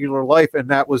of regular life, and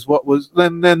that was what was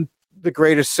then the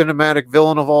greatest cinematic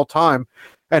villain of all time,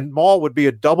 and Maul would be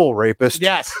a double rapist.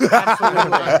 Yes,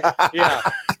 absolutely. Yeah.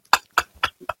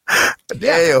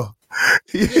 Damn.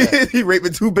 He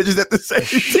raping 2 bitches at the same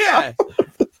time. Yeah.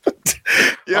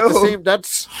 At the Yo, same,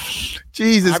 that's.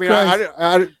 Jesus I mean, Christ.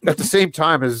 I at the same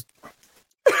time as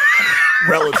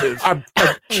Relative. I'd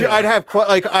have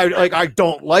quite I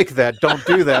don't like that. Don't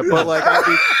do that. But like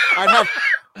I'd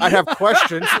I'd have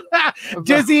questions.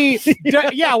 Does he?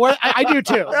 Yeah, I do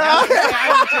too.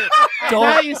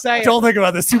 Don't think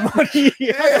about this too much.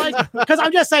 Because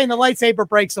I'm just saying the lightsaber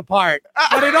breaks apart,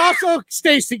 but it also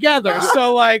stays together.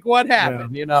 So, like, what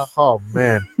happened? You know? Oh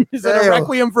man, Is it a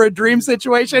Requiem for a Dream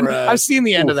situation? Right. I've seen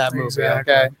the end of that movie.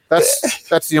 Exactly. Okay,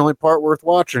 that's the only part worth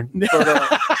watching. But,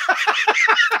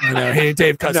 I know. Hey,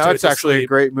 Dave cuts no, to it's it to actually a sleep.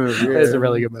 great movie. it is a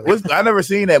really good movie. I never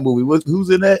seen that movie. Who's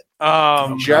in that?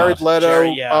 Jared Leto,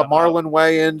 Jared, yeah. Marlon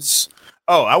Wayans.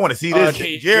 Oh, I want to see this.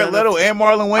 Jared Leto and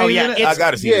Marlon Wayans. Oh, yeah, in it? I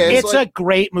gotta see yeah, this. It's a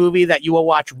great movie that you will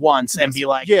watch once and be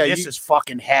like, Yeah, this is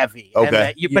fucking heavy. Okay. And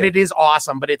that but it is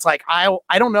awesome. But it's like, I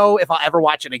don't know if I'll ever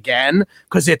watch it again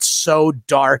because it's so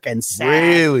dark and sad.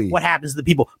 Really? What happens to the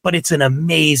people? But it's an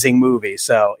amazing movie.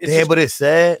 So it's Damn, but it's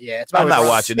sad. yeah, it's I'm about not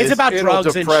watching It's this. about It'll drugs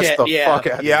and depress shit. the Yeah. fuck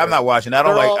out of Yeah, you. I'm not watching. I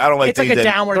don't like It's like things a that.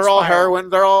 downward They're all spiral. heroin.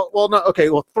 They're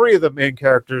all three of the main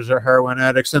characters are heroin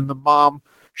addicts, and the mom,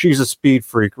 she's a speed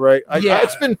freak, right? Yeah.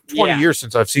 It's been 20 Yeah. years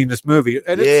since I've seen this movie,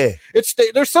 and Yeah.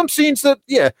 there's some scenes that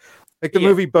like the Yeah.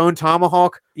 movie Bone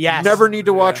Tomahawk. Yes. Never need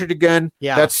to watch it again.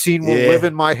 Yeah. That scene will Yeah. live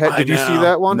in my head. I Did you see know.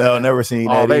 that one? No, never seen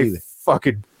Oh, that they either.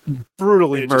 fucking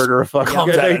brutally It just murder a fucking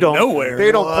comes guy. out They of don't. nowhere.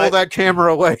 They don't pull What? that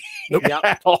camera away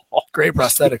at all. Great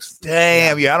prosthetics.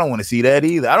 Damn, yeah, I don't want to see that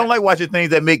either. I don't like watching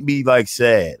things that make me like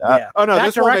sad. Yeah. Oh no, That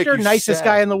this will make director, you nicest sad.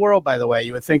 guy in the world, by the way.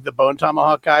 You would think the Bone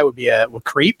Tomahawk guy would be a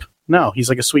creep. No, he's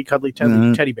like a sweet, cuddly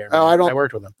teddy bear. Oh, I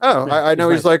worked with him. Oh, I know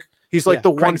He's he's like Yeah, the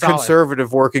one Craig Zahler.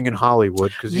 conservative working in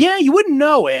Hollywood because Yeah, you wouldn't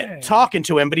know it talking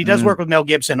to him, but he does work with Mel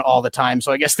Gibson all the time.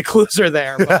 So I guess the clues are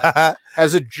there. But.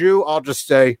 as a Jew, I'll just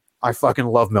say I fucking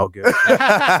love Mel Gibson.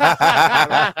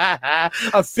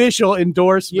 Official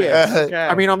endorsement. Yeah. Okay.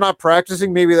 I mean, I'm not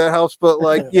practicing. Maybe that helps, but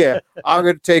like, yeah, I'm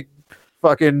gonna take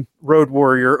fucking Road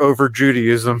Warrior over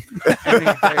Judaism. Any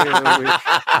day of the week.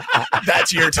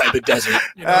 That's your type of desert.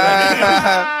 You know what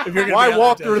I mean? If you're gonna Why be out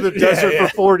walk in through the desert. desert Yeah,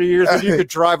 for 40 years when you could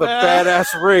drive a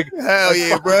badass rig? Hell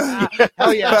yeah, bro.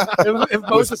 Hell yeah. If With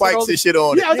Moses had spikes only, and shit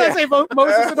on yeah, I was gonna say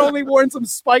Moses had only worn some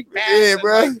spike pants. Yeah, and,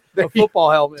 bro. like, a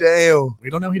football helmet. Damn. We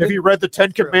don't know. He If did. you read the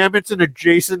Ten Commandments in a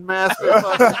Jason mask,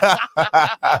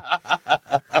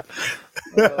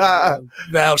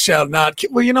 Thou shalt not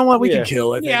kill. Well, you know what? We Yeah. can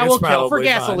kill it. Yeah, we'll kill for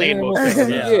gasoline. We'll kill,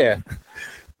 yeah.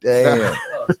 Damn.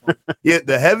 Yeah,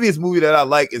 the heaviest movie that I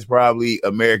like is probably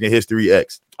American History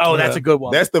X. Oh, that's a good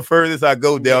one. That's the furthest I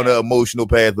go down the emotional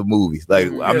path of movies. Like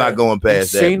I'm not going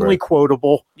past Insanely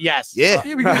quotable. yes. that.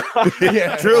 Yeah.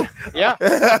 Yeah, true. Yeah.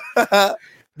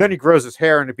 Then he grows his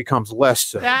hair and it becomes less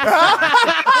so. Yeah,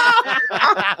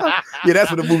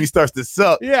 that's when the movie starts to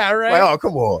suck. Yeah, right. Like, oh,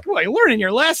 come on. Boy, you're learning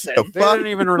your lesson. The They fuck?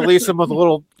 didn't even release him with a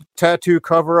little tattoo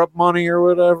cover-up money or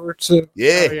whatever. So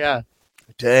Yeah. Oh, yeah.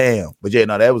 Damn. But yeah,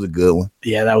 no, that was a good one.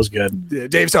 Yeah, that was good.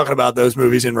 Dave's talking about those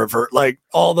movies in revert. Like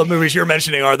all the movies you're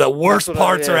mentioning are the worst That's what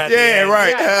parts I- are at Yeah, the end.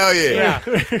 right. Hell yeah.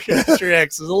 Yeah. History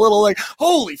X is a little like,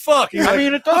 holy fuck. You're I like,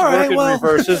 mean, it does all work right, in well.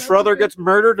 reverse. His brother gets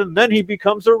murdered and then he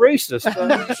becomes a racist.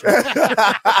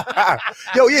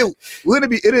 Yo, yeah,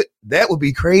 wouldn't it be that would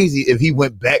be crazy if he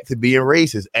went back to being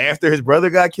racist after his brother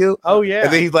got killed? Oh, yeah.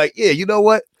 And then he's like, yeah, you know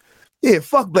what? Yeah,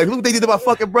 fuck black. Look what they did to my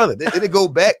fucking brother. Did it go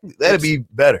back? That'd be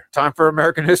better. Time for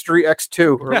American History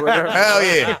X2 or whatever. Hell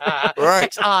yeah.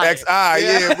 Right. XI. XI,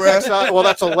 yeah, bro. Well,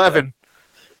 that's 11.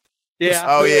 Yeah.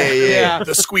 Oh, yeah.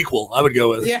 The squeakquel, I would go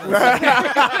with. Yeah.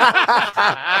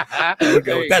 I would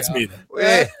go with. That's me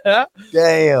then. Yeah.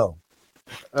 Damn.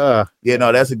 Yeah,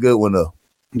 no, that's a good one though.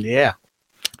 Yeah.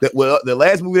 The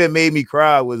last movie that made me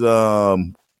cry was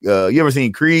you ever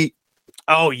seen Creed?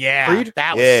 Oh, yeah. Creed?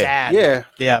 That was Yeah. sad. yeah.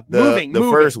 Yeah. The Moving.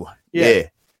 first one. Yeah. Yeah.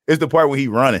 It's the part where he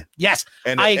running. Yes.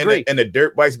 And I agree. And the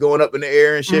dirt bikes going up in the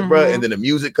air and shit, bro. Mhm. And then the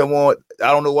music come on. I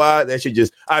don't know why. That shit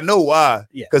just. I know why.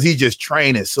 Yeah. Because he's just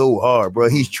training so hard, bro.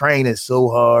 He's training so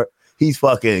hard. He's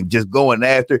fucking just going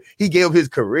after. He gave up his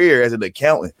career as an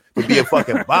accountant to be a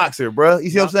fucking boxer, bro.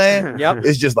 You see what I'm saying? Yep.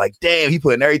 It's just like, damn, he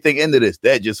putting everything into this.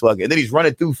 That just fucking. And then he's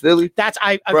running through Philly, That's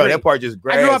I bro. agree. That part just. I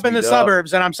grew up in grabs me, the dog.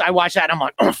 suburbs, and I watch that, and I'm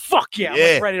like, oh fuck yeah! I'm Yeah.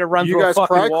 like ready to run You through guys a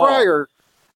fucking wall. cry or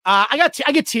I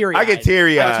get teary. I get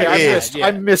teary eyed. I Yeah. missed.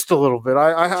 I missed a little bit.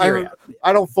 I Teary-eyed.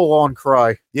 I don't full on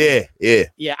cry. Yeah. Yeah.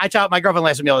 Yeah, I tell my girlfriend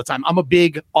laughs at me all the time. I'm a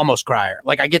big almost crier.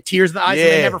 Like I get tears in the eyes and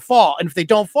they Yeah. never fall. And if they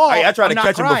don't fall, I try I'm to not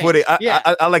catch them crying. before they. Yeah.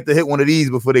 I like to hit one of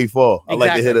these before they fall. I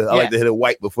like to hit a. I Exactly. like to hit a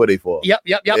white before they fall. Yep.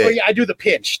 Yeah. Well, yeah, I do the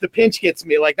pinch. The pinch gets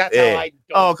me. Like that's Yeah. how I.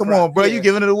 Don't Oh, come cry. on, bro. Yeah. You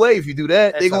giving it away if you do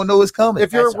that. That's They gonna know it's coming.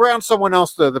 If you're That's- around someone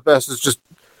else, the best is just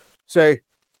say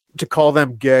to call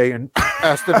them gay and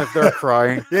ask them if they're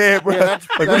crying. Yeah, bro. Yeah, that's-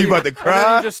 Like, what are you about to And then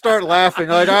cry? you just start laughing,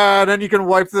 like then you can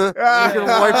wipe the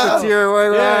tear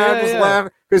away. Yeah, just yeah. laugh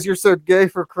Because you're so gay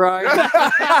for crying.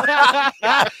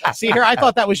 See here, I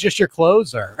thought that was just your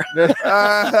closer.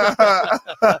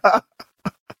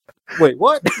 Wait,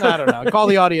 what? I don't know. Call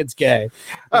the audience gay.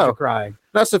 You're crying.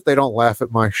 That's if they don't laugh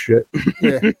at my shit.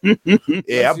 Yeah,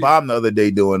 Yeah, I bombed the other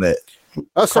day doing that.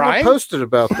 someone Crying? posted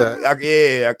about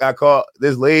that. I called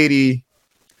this lady.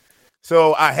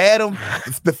 So I had him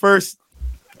the first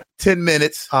 10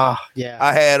 minutes. Yeah.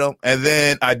 I had him, and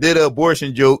then I did an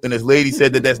abortion joke, and this lady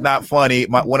said that that's not funny.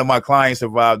 One of my clients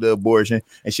survived the abortion,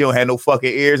 and she don't have no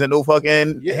fucking ears and no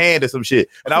fucking hand or some shit.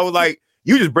 And I was like,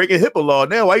 you just breaking HIPAA law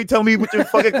now. Why you telling me what your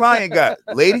fucking client got?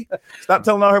 Lady, stop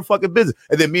telling all her fucking business.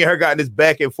 And then me and her got in this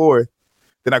back and forth.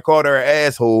 Then I called her an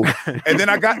asshole. And then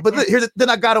I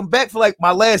got him back for like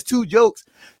my last 2 jokes.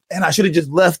 And I should have just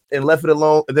left it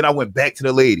alone. And then I went back to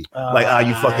the lady.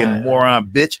 You fucking moron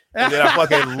bitch. And then I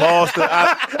fucking lost her.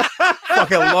 I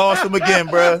fucking lost him again,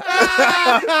 bro. Completely.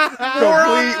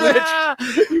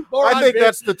 I think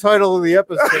that's the title of the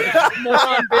episode.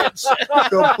 Moron bitch.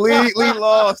 Completely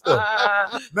lost him.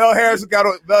 Mel Harris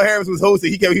was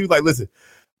hosting. He was like, listen,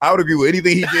 I would agree with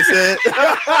anything he just said.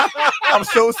 I'm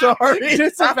so sorry.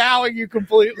 Disavowing you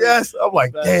completely. Yes. I'm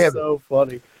like, That's damn. so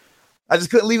funny. I just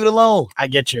couldn't leave it alone. I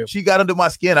get you. She got under my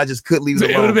skin. I just couldn't leave it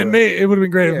It alone. would have been me. It would have been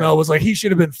great if Mel was like, he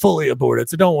should have been fully aborted.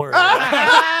 So don't worry.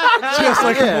 Just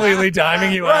like completely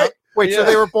timing you out. Wait, so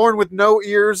they were born with no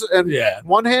ears and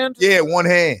one hand? Yeah, one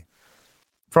hand.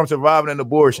 From surviving an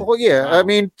abortion. Well, yeah. I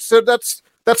mean, so that's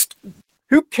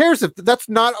who cares if that's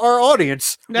not our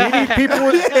audience? We need people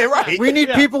with we need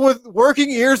people with working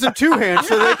ears and 2 hands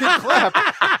so they can clap.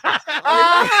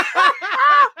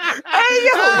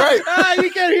 You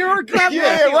can hear her clap.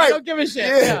 Yeah, right. Don't give a shit.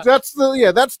 Yeah, that's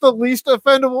the least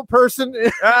offendable person.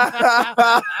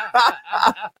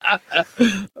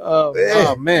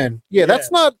 Oh man. Yeah,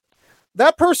 that's not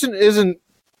that person isn't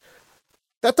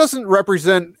that doesn't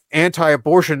represent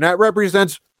anti-abortion. That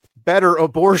represents better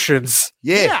abortions.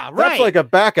 Yeah, right. That's like a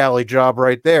back alley job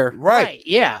right there. Right.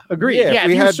 Yeah. Agreed. Yeah, Yeah. if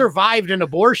we If you had- survived an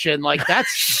abortion, like that's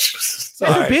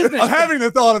Sorry. business. I'm having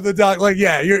the thought of the doc. Like,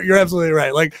 yeah, you're absolutely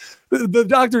right. Like, the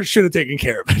doctor should have taken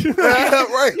care of it.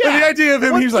 Right. But the idea of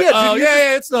him, he was like, yeah, oh, did you-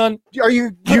 yeah, it's done. Are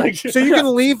you so you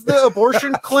can leave the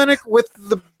abortion clinic with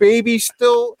the baby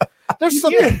still? There's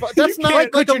something that's not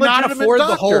like Could a you not legitimate afford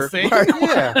doctor. the whole thing?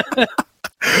 Yeah.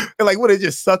 And like, what, it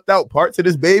just sucked out parts of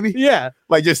this baby? Yeah.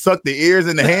 Like, just sucked the ears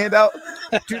and the hand out?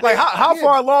 Like, how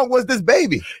far along was this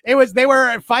baby? They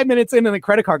were 5 minutes in and the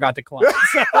credit card got declined.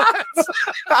 So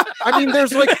I mean,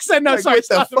 there's like I said, no, Like, sorry, what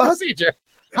the stop the fuck? procedure.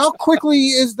 how quickly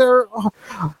is there?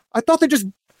 I thought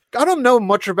I don't know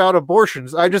much about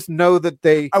abortions. I just know that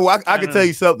they I can tell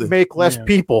you something. make less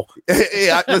people.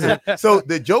 Listen, so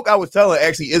the joke I was telling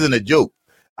actually isn't a joke.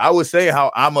 I was saying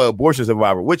how I'm an abortion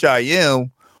survivor, which I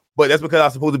am, but that's because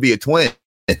I'm supposed to be a twin.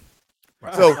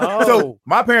 So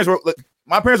my parents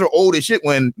were old as shit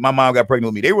when my mom got pregnant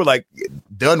with me. They were like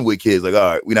done with kids. Like,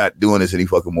 all right, we're not doing this any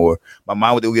fucking more. My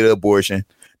mom would go get an abortion.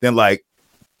 Then like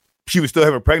she was still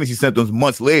having pregnancy symptoms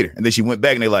months later. And then she went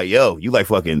back and they're like, yo, you like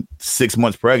fucking 6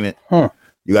 months pregnant. Huh.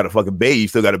 You got a fucking baby. You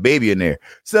still got a baby in there.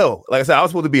 So like I said, I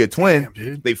was supposed to be a twin.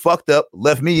 Dude. They fucked up,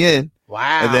 left me in.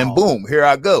 Wow. And then boom, here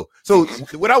I go. So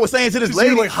what I was saying to this Just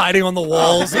lady, you, like hiding on the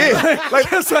walls. yeah,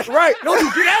 like right. No,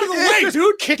 dude, get out of the way,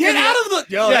 dude. Get out of the.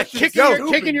 Yo, Yeah, that's just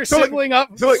kicking your So, like- sibling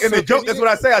up. So in the joke, that's what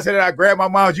I say. I said that I grabbed my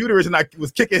mom's uterus and I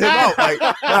was kicking him out. Like,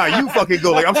 nah, you fucking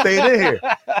go. Like, I'm staying in here.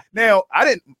 Now,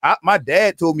 my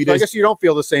dad told me I this. guess you don't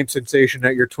feel the same sensation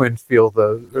that your twins feel.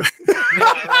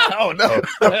 Oh no.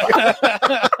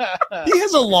 He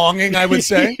has a longing, I would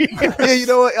say. Yeah, you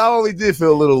know what? I always did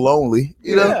feel a little lonely.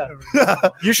 You know,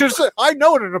 You should say, I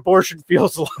know what an abortion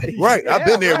feels like. right? I've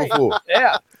been there before.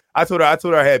 Yeah. I told her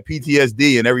I had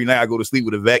PTSD, and every night I go to sleep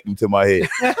with a vacuum to my head.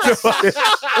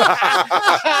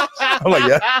 I'm like,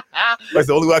 yeah, that's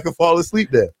the only way I can fall asleep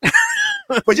there.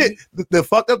 But yeah, the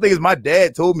fucked up thing is my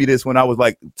dad told me this when I was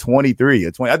like 23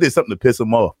 or 20. I did something to piss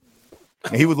him off.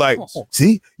 And he was like,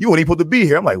 see, you weren't even supposed to be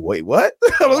here. I'm like, wait, what?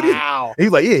 Wow. And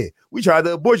he's like, yeah, we tried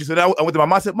the abortion. So then I went to my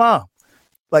mom. I said, Mom,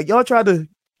 like, y'all tried to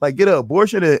like get an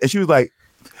abortion? And she was like,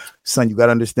 son, you got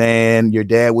to understand, your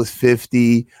dad was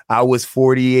 50. I was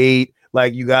 48.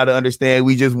 Like, you got to understand,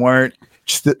 we just weren't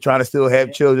trying to still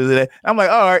have children. And I'm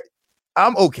like, all right,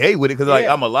 I'm okay with it because like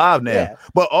I'm alive now. Yeah.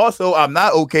 But also, I'm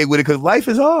not okay with it because life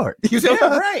is hard. You see,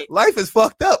 Yeah, right. Life is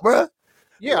fucked up, bro.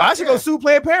 Yeah, I should go sue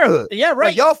Planned Parenthood. Yeah, right.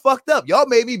 Like, y'all fucked up. Y'all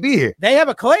made me be here. They have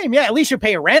a claim. Yeah, at least you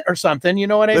pay rent or something. You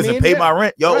know what I Listen, mean? pay Yeah. my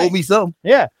rent. Y'all Right. owe me something.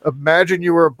 Yeah. Imagine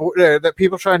you were that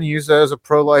people trying to use that as a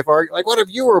pro-life argument. Like, what if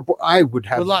you were? I would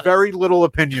have Would love very little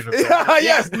opinion of that.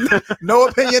 Yes. No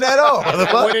opinion at all.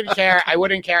 I wouldn't care. I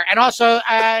wouldn't care. And also,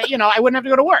 I wouldn't have to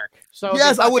go to work. So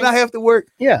Yes, I would not have to work.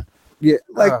 Yeah. Yeah,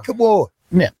 Like, come on.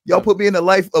 Yeah. Y'all put me in the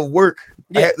life of work.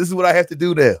 Yeah. This is what I have to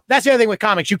do now. That's the other thing with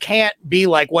comics. You can't be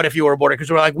like, what if you were aborted?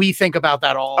 Because we're like, we think about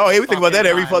that all. Oh, yeah, we think about that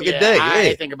every fucking fucking day. I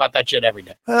Yeah. think about that shit every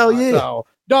day. Hell yeah. So,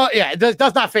 no, yeah, it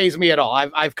does not faze me at all.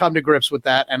 I've come to grips with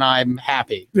that, and I'm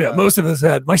happy. Yeah, most of us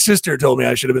had. My sister told me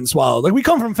I should have been swallowed. Like, we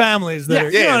come from families that Yeah,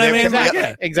 are, you know what I mean? Exactly.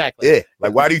 Like, Exactly. Yeah.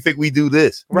 Like, why do you think we do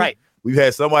this? Right. We've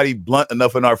had somebody blunt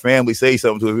enough in our family say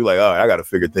something to us. We're like, all right, I got to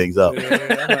figure things out.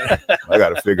 yeah. I got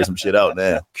to figure some shit out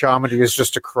now. comedy is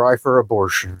just a cry for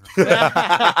abortion.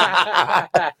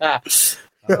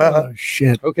 Oh,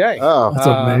 shit. Okay. Oh, That's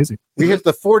amazing. we hit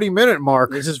the 40-minute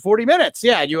mark. This is 40 minutes.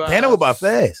 Yeah. You. Damn, it went by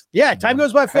fast. Yeah. Time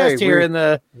goes by fast Hey, here we- in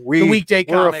the We weekday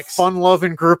we're comics. a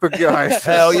fun-loving group of guys.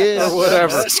 Hell yeah. or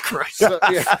whatever. Jesus Christ. So,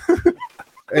 yeah.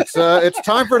 It's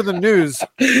time for the news.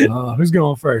 Who's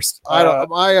going first? I don't.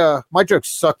 My jokes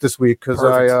suck this week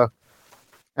because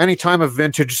anytime a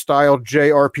vintage style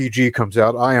JRPG comes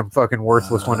out, I am fucking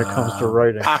worthless when it comes to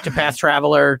writing. Octopath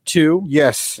Traveler 2.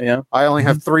 Yes, Yeah. I only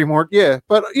have 3 more. Yeah,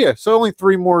 but yeah, so only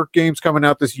 3 more games coming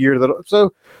out this year.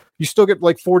 So you still get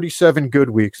like 47 good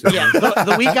weeks. Yeah.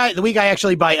 The week I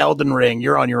actually buy Elden Ring,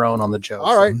 you're on your own on the joke.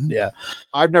 All right. Yeah.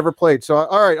 I've never played, so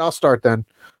all right, I'll start then.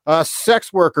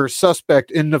 Sex worker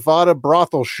suspect in Nevada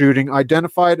brothel shooting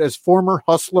identified as former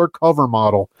Hustler cover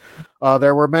model.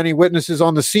 There were many witnesses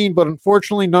on the scene, but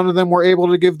unfortunately, none of them were able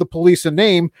to give the police a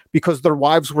name because their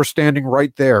wives were standing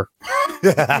right there.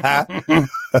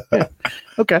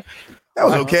 Okay. That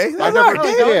was okay. I That's never, all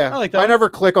right. yeah, I like that I one. never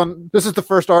click on. This is the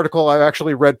first article I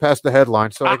actually read past the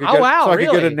headline, so I could Oh, get, wow, so I could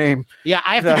get a really? name. Yeah,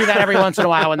 I have to do that every once in a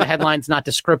while when the headline's not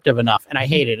descriptive enough, and I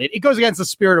hate it. It goes against the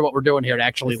spirit of what we're doing here to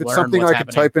actually If it's learn something what's I could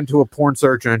happening. type into a porn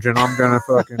search engine, I'm gonna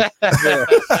fucking. Yeah.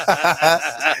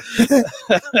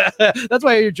 That's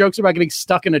why your jokes are about getting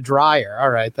stuck in a dryer. All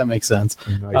right, that makes sense.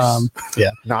 Nice.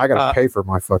 Yeah. No, I gotta pay for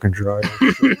my fucking dryer.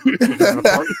 It's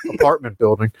an apartment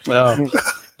building.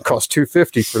 It costs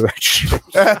 $250 for that shit.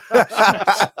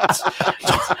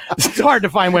 It's hard to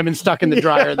find women stuck in the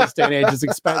dryer this day and age. It's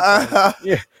expensive.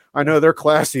 I know they're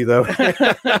classy though.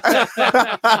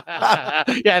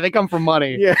 Yeah, they come from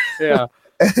money. Yeah.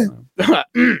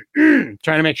 Trying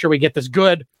to make sure we get this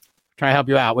good. Trying to help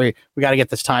you out. We got to get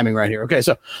this timing right here. Okay,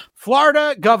 so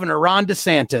Florida Governor Ron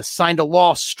DeSantis signed a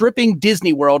law stripping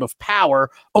Disney World of power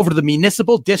over the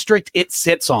municipal district it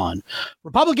sits on.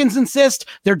 Republicans insist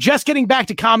they're just getting back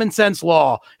to common sense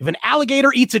law. If an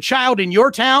alligator eats a child in your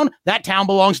town, that town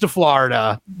belongs to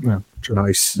Florida.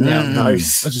 Nice. Yeah.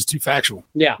 Nice. That's just too factual.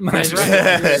 Yeah. That's Right.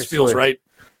 right. It feels right.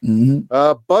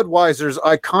 Budweiser's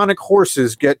iconic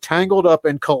horses get tangled up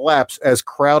and collapse as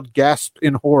crowd gasp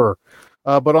in horror.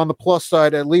 But on the plus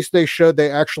side, at least they showed they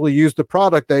actually used the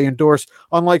product they endorse,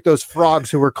 unlike those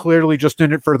frogs who were clearly just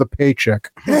in it for the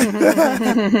paycheck. Hell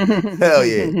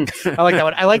yeah. I like that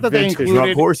one. I like that they Vintage Drunk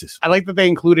included. horses. I like that they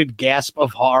incled gasp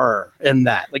of horror in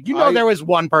that. Like, there was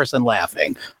one person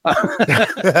laughing.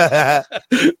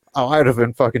 Oh, I'd have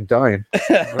been fucking dying.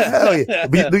 Hell yeah.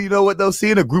 But do you know what though?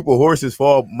 Seeing a group of horses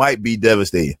fall might be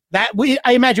devastating.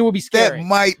 I imagine would be scary. That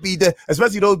might be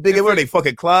especially those big, what are they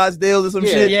fucking Clydesdales or some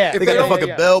Yeah, shit? yeah. They If got they the don't-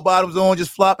 fucking bell bottoms on,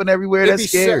 just flopping everywhere. It'd That's be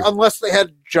scary. unless they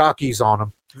had jockeys on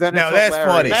them. Then Now it's that's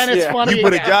hilarious. funny. Then it's funny. You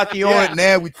put a Yeah. jockey on it,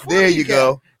 now there you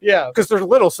go. Yeah. Because they're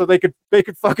little, so they could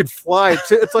fucking fly.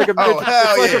 It's like a midget,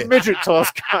 hell it's like yeah. a midget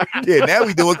toss kind. Yeah, now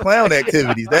we doing clown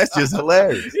activities. That's just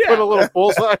hilarious. Put a little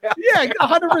bullseye. Yeah,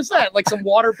 100%. Like some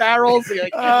water barrels. You're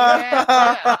like,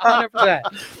 yeah,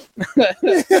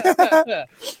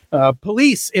 100%.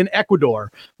 Police in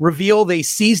Ecuador reveal they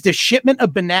seized a shipment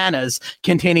of bananas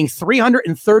containing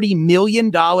 $330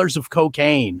 million of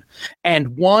cocaine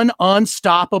and one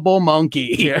unstoppable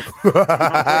monkey.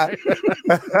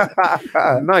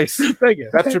 Nice. Thank you.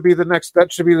 That should be the next.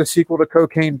 That should be the sequel to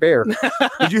Cocaine Bear.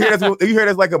 Did you hear that? You hear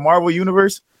that's like a Marvel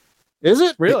universe? Is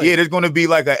it Really? Yeah, there's going to be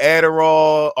like an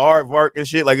Adderall, aardvark, and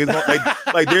shit. Like it's gonna,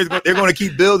 like they're going to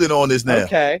keep building on this now.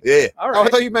 Okay. Yeah. All Oh, I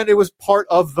right. thought you meant it was part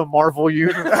of the Marvel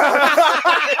universe.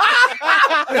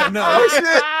 No.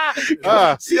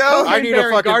 Oh shit. Yo, I need a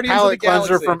Bear, fucking Guardians of palate the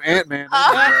cleanser Galaxy. from Ant-Man.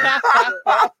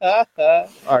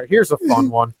 All right, here's a fun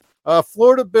one.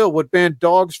 Florida bill would ban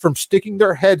dogs from sticking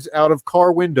their heads out of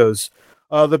car windows.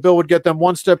 The bill would get them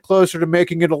one step closer to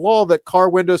making it a law that car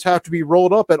windows have to be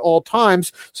rolled up at all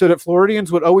times so that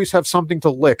Floridians would always have something to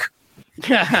lick.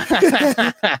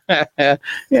 Yeah.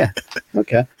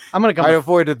 Okay. I'm gonna come. I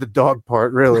avoided the dog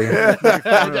part, really.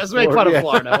 Just make fun of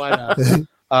Florida. Why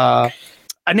not?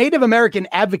 A Native American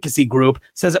advocacy group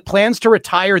says it plans to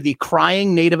retire the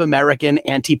Crying Native American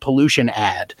anti-pollution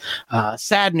ad.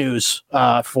 Sad news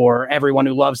for everyone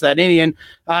who loves that Indian.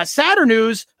 Sadder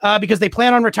news because they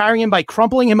plan on retiring him by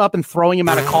crumpling him up and throwing him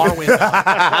out a car window.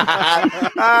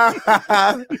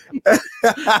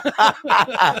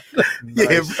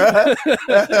 Yeah,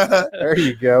 There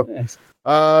you go.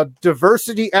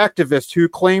 Diversity activist who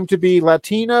claimed to be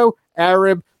Latino,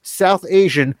 Arab, South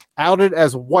Asian, outed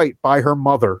as white by her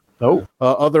mother. Oh.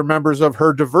 Other members of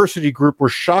her diversity group were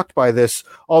shocked by this,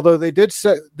 although they did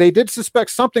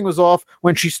suspect something was off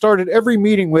when she started every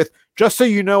meeting with, "Just so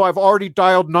you know, I've already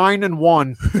dialed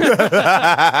 911."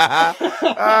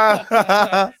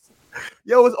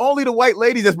 Yo, it's only the white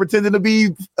ladies that's pretending to be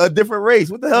a different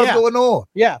race. What the hell's going on?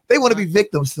 Yeah. They want to be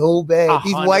victims so bad.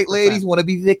 These white 100%. ladies want to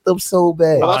be victims so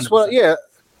bad. Well, that's what. Yeah,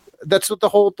 that's what the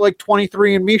whole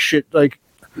 23andMe shit.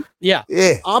 Yeah.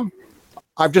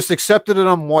 I've just accepted it.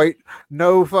 I'm white.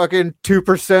 No fucking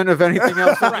 2% of anything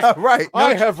else. Right.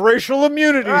 I have racial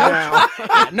immunity now.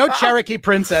 Yeah, no Cherokee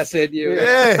princess in you.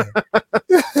 Yeah.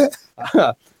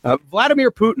 Vladimir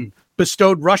Putin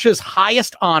bestowed Russia's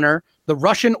highest honor, the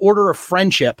Russian Order of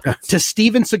Friendship, to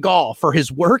Steven Seagal for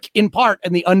his work in part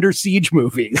in the Under Siege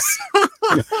movies.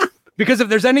 Because if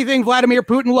there's anything Vladimir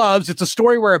Putin loves, it's a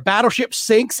story where a battleship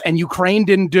sinks and Ukraine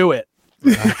didn't do it.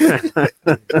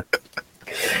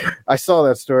 I saw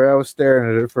that story. I was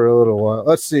staring at it for a little while.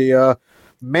 Let's see.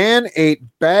 Man ate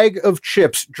bag of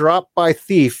chips dropped by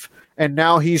thief, and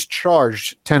now he's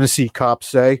charged, Tennessee cops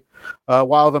say.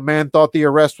 While the man thought the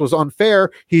arrest was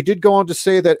unfair, he did go on to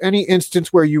say that any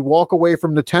instance where you walk away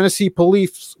from the Tennessee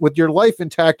police with your life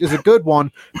intact is a good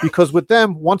one, because with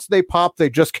them, once they pop, they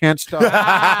just can't stop.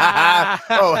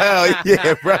 Oh, hell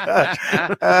yeah, bro.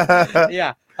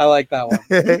 Yeah, I like that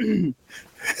one.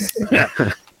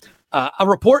 A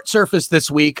report surfaced this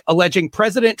week alleging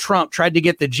President Trump tried to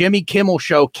get the Jimmy Kimmel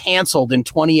Show canceled in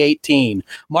 2018,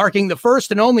 marking the first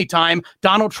and only time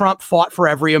Donald Trump fought for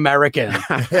every American.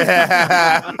 Hell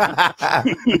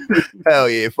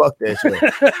yeah, fuck that shit.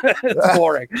 It's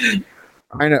boring.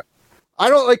 I know. I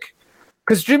don't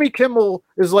because Jimmy Kimmel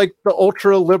is the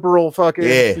ultra liberal fucking.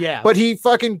 Yeah. But he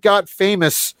fucking got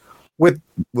famous with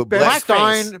Ben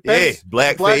Stein.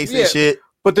 Blackface and shit.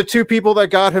 But the two people that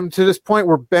got him to this point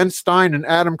were Ben Stein and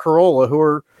Adam Carolla, who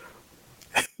are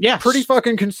pretty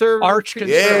fucking conservative. Arch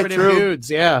conservative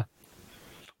dudes, yeah.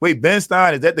 Wait, Ben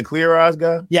Stein, is that the Clear Eyes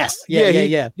guy? Yes.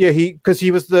 Yeah. Because he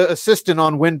was the assistant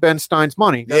on Win Ben Stein's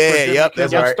Money.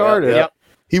 That's right. Started. Yep.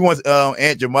 He wants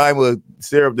Aunt Jemima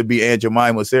syrup to be Aunt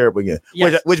Jemima syrup again,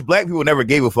 which black people never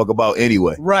gave a fuck about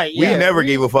anyway. Right. We never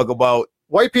gave a fuck about.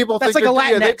 White people that's think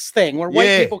like a Latinx thing where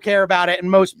white people care about it, and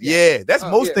most that's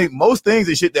most things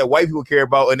and shit that white people care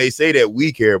about, and they say that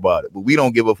we care about it, but we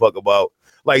don't give a fuck about.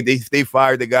 Like they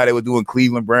fired the guy that was doing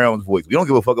Cleveland Browns voice. We don't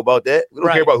give a fuck about that. We don't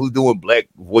care about who's doing black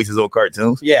voices on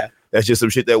cartoons. Yeah, that's just some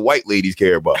shit that white ladies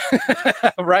care about.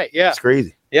 Right? Yeah, it's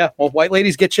crazy. Yeah, well, white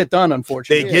ladies get shit done.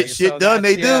 Unfortunately, they get shit done.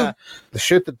 They do the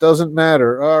shit that doesn't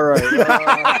matter. All right.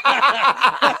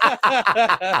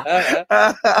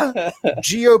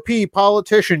 GOP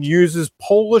politician uses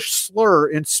Polish slur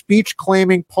in speech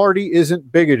claiming party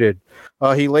isn't bigoted.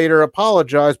 He later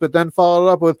apologized, but then followed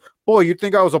up with, "Boy, you'd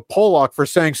think I was a Polak for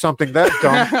saying something that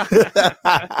dumb."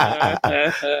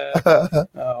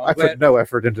 I put no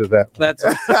effort into that. That's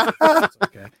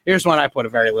okay. Here's one I put a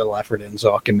very little effort in,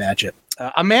 so I can match it.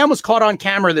 A man was caught on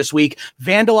camera this week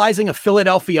vandalizing a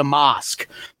Philadelphia mosque.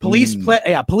 Police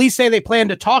say they plan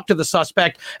to talk to the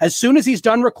suspect as soon as he's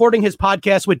done recording his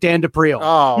podcast with Dan DePriel.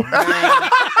 Oh, man.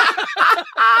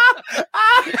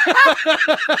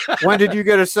 When did you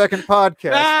get a second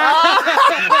podcast?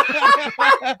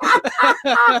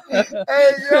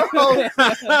 Hey, yo.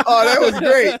 Oh, that was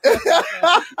great.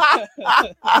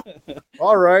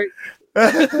 All right.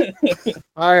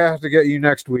 I have to get you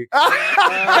next week.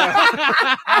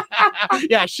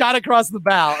 Yeah, shot across the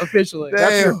bow officially.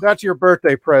 That's your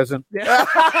birthday present. Yeah.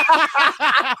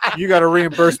 You got to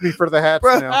reimburse me for the hats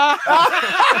now.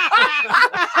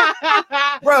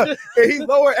 Bro, he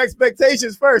lowered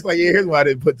expectations first. Like, here's why I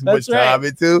didn't put too much time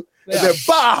into. Yeah. And then,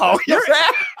 bow! You're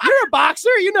a boxer.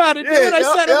 You know how to do it. I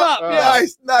set him up.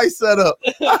 Nice setup.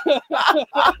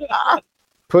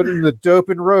 Putting the dope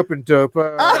and rope and dope.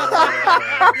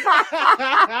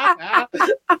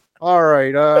 All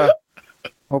right.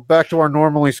 Well, back to our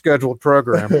normally scheduled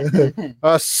program.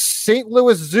 St.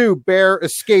 Louis Zoo bear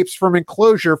escapes from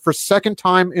enclosure for second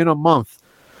time in a month.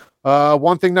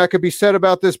 One thing that could be said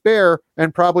about this bear,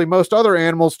 and probably most other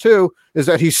animals too, is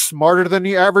that he's smarter than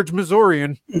the average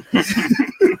Missourian.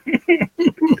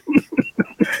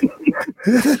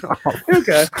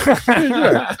 Okay.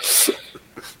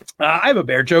 I have a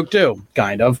bear joke too,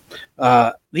 kind of.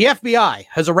 The FBI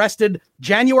has arrested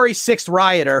January 6th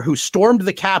rioter who stormed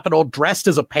the Capitol dressed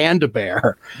as a panda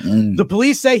bear. The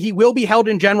police say he will be held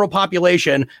in general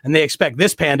population, and they expect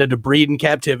this panda to breed in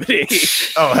captivity.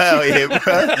 Oh, hell yeah,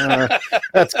 bro.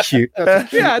 That's cute.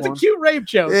 That's Yeah, it's a cute rape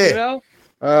joke, you know?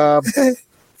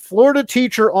 Florida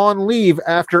teacher on leave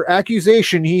after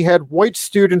accusation he had white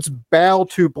students bow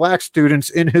to black students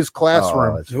in his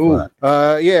classroom.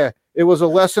 Yeah. It was a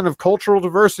lesson of cultural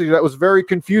diversity that was very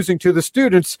confusing to the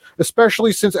students,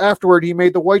 especially since afterward he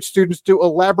made the white students do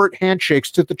elaborate handshakes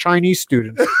to the Chinese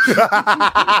students.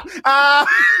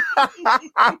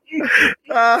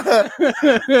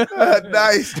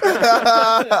 Nice.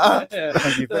 Hell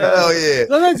yeah.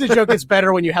 Sometimes the joke is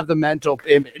better when you have the mental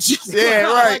image. Yeah,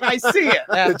 right. Like, I see it.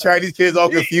 The Chinese kids all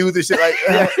confused and shit like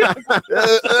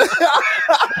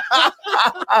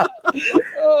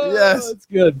yes. That's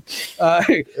good.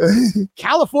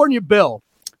 California bill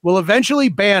will eventually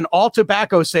ban all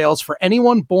tobacco sales for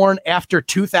anyone born after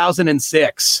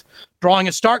 2006, drawing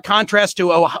a stark contrast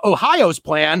to Ohio's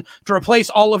plan to replace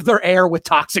all of their air with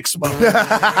toxic smoke.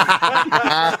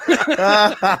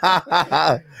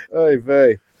 Oy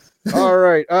vey. All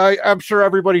right. I'm sure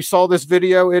everybody saw this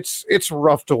video. It's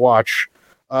rough to watch.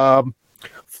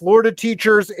 Florida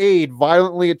teacher's aide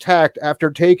violently attacked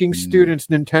after taking students'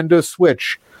 Nintendo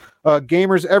Switch.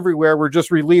 Gamers everywhere were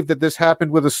just relieved that this happened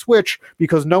with a Switch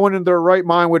because no one in their right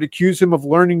mind would accuse him of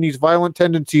learning these violent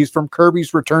tendencies from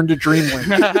Kirby's Return to Dreamland.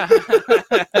 Yeah,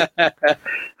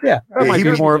 that might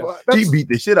be more. He beat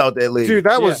the shit out that lady, dude.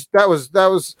 That was rough to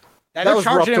watch.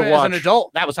 As an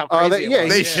adult, that was how crazy.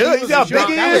 They should. He's how big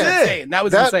he is. Insane. That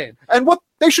was insane. And what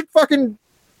they should fucking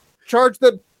charge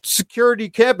the security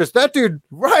campus. That dude,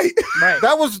 right.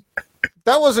 That was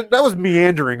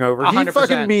meandering over. 100%. He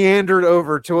fucking meandered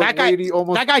over to that a lady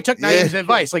almost. That guy took Naeem's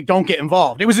advice, like, don't get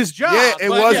involved. It was his job. Yeah, it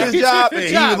was his job. And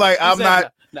he was like, I'm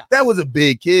not. No. That was a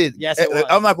big kid. Yes, it was.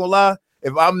 I'm not gonna lie.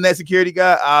 If I'm that security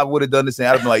guy, I would have done the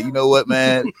same. I'd be like, you know what,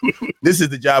 man? This is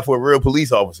the job for a real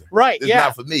police officer. Right. It's yeah.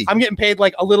 not for me. I'm getting paid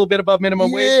like a little bit above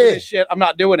minimum wage for this shit. I'm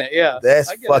not doing it. Yeah.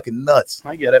 That's fucking nuts.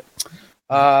 I get it.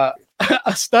 A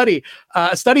study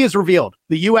has revealed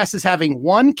the U.S. is having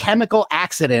one chemical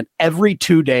accident every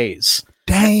 2 days.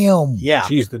 Damn. Yeah.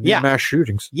 Jeez, the new mass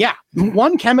shootings. Yeah.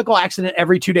 One chemical accident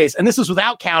every 2 days. And this is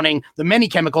without counting the many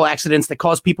chemical accidents that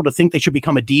cause people to think they should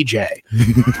become a DJ.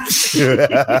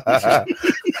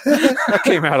 That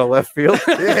came out of left field.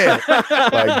 Yeah.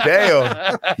 Like,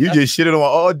 damn. You just shitted on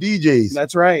all DJs.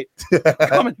 That's right.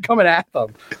 coming at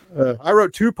them. I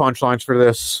wrote 2 punchlines for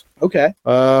this. Okay.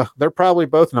 They're probably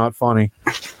both not funny.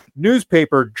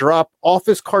 Newspaper drop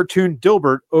office cartoon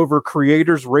Dilbert over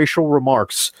creator's racial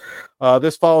remarks.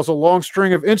 This follows a long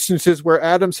string of instances where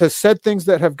Adams has said things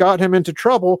that have got him into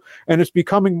trouble, and it's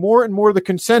becoming more and more the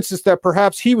consensus that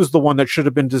perhaps he was the one that should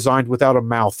have been designed without a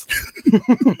mouth.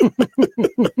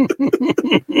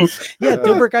 Yeah,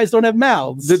 Dilbert guys don't have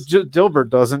mouths. Dilbert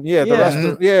doesn't. Yeah, the rest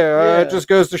of, it just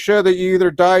goes to show that you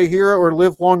either die a hero or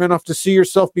live long enough to see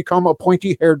yourself become a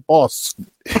pointy-haired boss.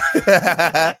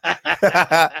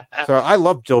 So I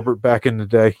loved Dilbert back in the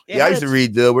day. Yeah, I used to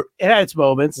read Dilbert. It had its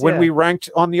moments. When we ranked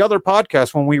on the other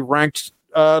podcast, when we ranked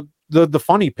the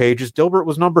funny pages, Dilbert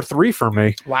was number 3 for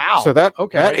me. Wow. So that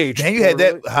age. Dang, you had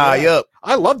that high up.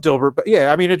 I love Dilbert, but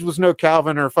yeah, I mean, it was no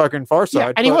Calvin or fucking Farside.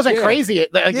 Yeah, and he wasn't crazy.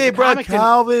 Bro,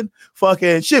 Calvin,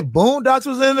 fucking shit. Boondocks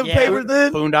was in the paper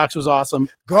then. Boondocks was awesome.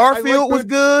 Garfield was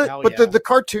good. But the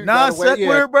cartoon Non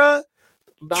Sequitur, bro.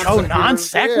 Non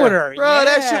Sequitur. Bro,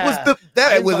 that shit was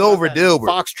that was over Dilbert.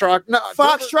 Foxtrot. No,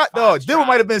 Foxtrot. No, Dilbert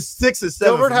might have been 6 or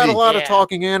 7. Dilbert had a lot of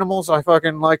talking animals. I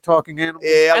fucking like talking animals.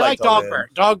 Yeah, I like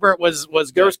Dogbert. Dogbert was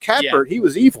good. There was Catbert. He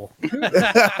was evil.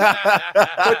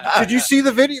 Did you see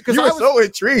the video? Because I was so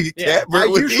intrigued. Yeah.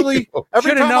 Catbert was usually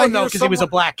should have known though because he was a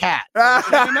black cat.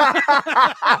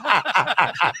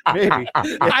 Maybe.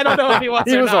 I don't know if he was.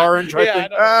 He was orange.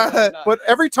 I think. But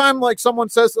every time like someone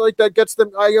says like that gets them,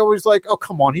 I always like, oh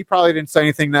come on, he probably didn't say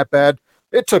anything that bad.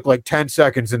 It took like 10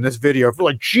 seconds in this video for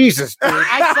like, Jesus, dude.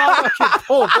 I saw it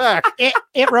pulled back.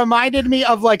 It reminded me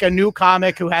of like a new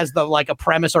comic who has the like a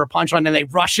premise or a punchline and they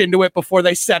rush into it before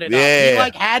they set it up. He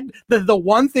like had the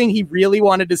one thing he really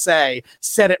wanted to say,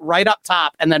 said it right up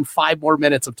top, and then 5 more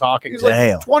minutes of talking. He's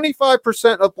like,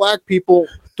 25% of black people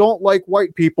don't like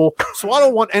white people, so I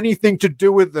don't want anything to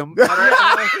do with them. Dude,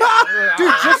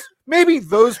 just maybe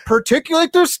those particular,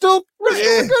 like, there's still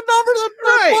Yeah. Good number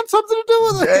that want something to do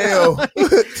with it. Damn,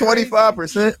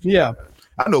 25%. Yeah.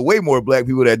 I know way more black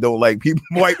people that don't like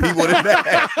white people than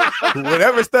that.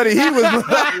 Whatever study he was,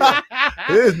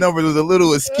 his numbers was a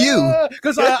little askew.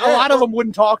 Because a lot of them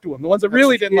wouldn't talk to him. The ones that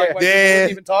really didn't like white people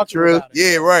wouldn't even talk to him about it.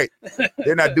 Yeah, right.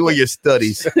 They're not doing your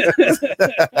studies.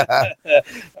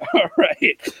 All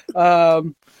right.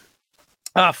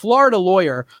 Florida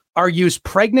lawyer argues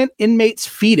pregnant inmate's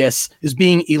fetus is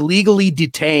being illegally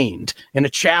detained in a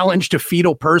challenge to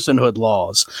fetal personhood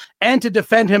laws, and to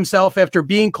defend himself after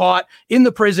being caught in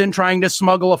the prison trying to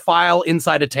smuggle a file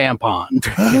inside a tampon.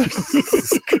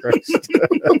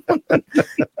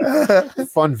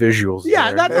 Fun visuals. Yeah,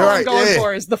 there. that's all I'm going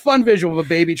for, is the fun visual of a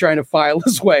baby trying to file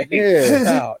his way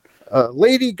out.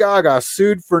 Lady Gaga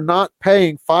sued for not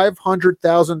paying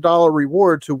 $500,000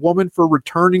 reward to woman for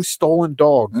returning stolen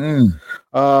dog.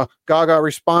 Gaga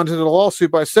responded to the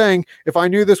lawsuit by saying, "If I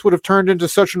knew this would have turned into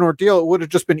such an ordeal, it would have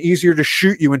just been easier to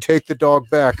shoot you and take the dog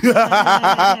back."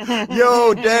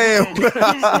 Yo, damn.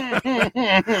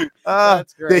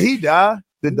 That's great. Did he die?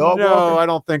 The dog No, walker? I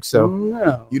don't think so.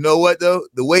 No. You know what, though?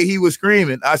 The way he was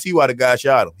screaming, I see why the guy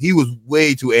shot him. He was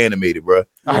way too animated, bro.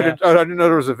 I didn't know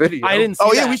there was a video. I didn't see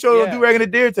Oh, yeah, that. we showed him do-rag in the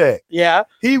deer tag. Yeah.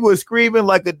 He was screaming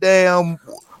like a damn...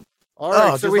 All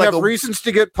right, so just we like have reasons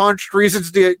to get punched,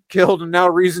 reasons to get killed, and now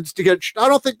reasons to get... I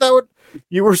don't think that would...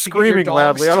 You were screaming dogs.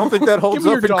 loudly. I don't think that holds Give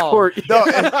me up your in dog. court. No,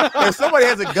 if somebody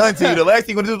has a gun to you, the last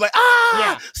thing you're going to do is like,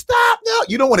 stop, no.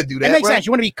 You don't want to do that, It makes bro. sense.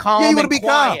 You want to be calm. Yeah, you want to be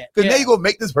calm. Because now you're going to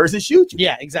make this person shoot you.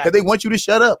 Yeah, Because exactly. they want you to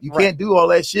shut up. You can't do all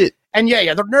that shit. And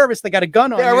they're nervous. They got a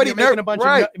gun on. They're you. already They're making a bunch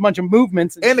right. of bunch of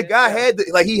movements. And the shit. guy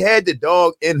he had the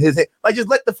dog in his hand. Like, just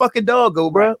let the fucking dog go,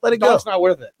 bro. Let it go. Dog's not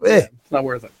worth it. Yeah. It's not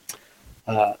worth it.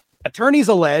 Attorneys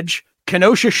allege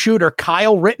Kenosha shooter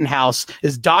Kyle Rittenhouse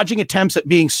is dodging attempts at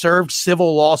being served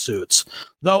civil lawsuits.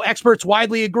 Though experts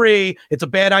widely agree it's a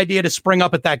bad idea to spring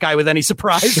up at that guy with any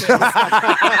surprises.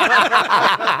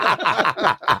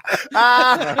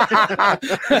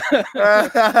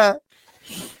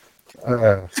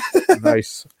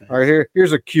 Nice. All right,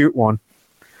 here's a cute one.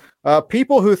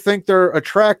 People who think they're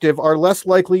attractive are less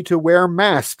likely to wear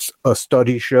masks, a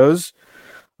study shows.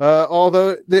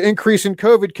 Although the increase in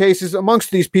COVID cases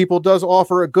amongst these people does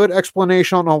offer a good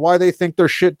explanation on why they think their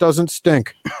shit doesn't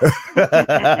stink.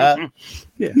 Yeah.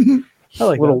 I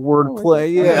like Little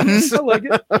wordplay, yeah. I like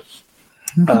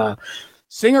it.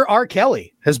 Singer R.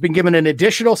 Kelly has been given an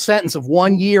additional sentence of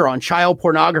 1 year on child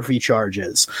pornography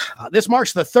charges. This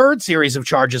marks the third series of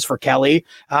charges for Kelly.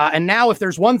 And now, if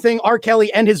there's one thing R.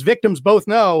 Kelly and his victims both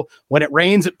know, when it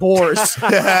rains, it pours.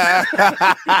 Hey,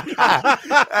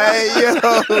 yo.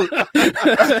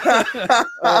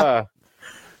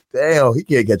 Damn, he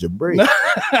can't catch a break.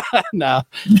 No.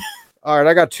 All right,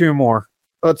 I got two more.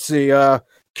 Let's see.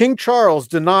 King Charles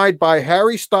denied by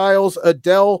Harry Styles,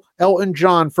 Adele, Elton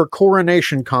John for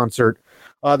coronation concert.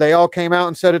 They all came out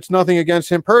and said it's nothing against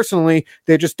him personally.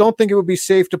 They just don't think it would be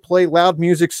safe to play loud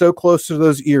music so close to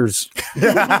those ears. He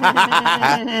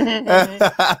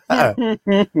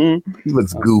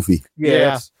looks goofy.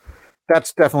 Yeah.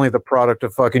 That's definitely the product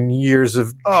of fucking years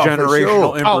of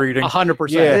generational inbreeding.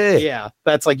 100%. Yeah.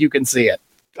 That's like, you can see it.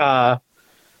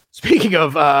 Speaking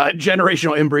of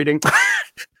generational inbreeding,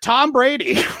 Tom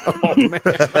Brady.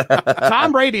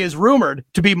 Tom Brady is rumored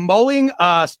to be mulling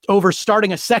over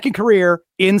starting a second career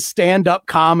in stand-up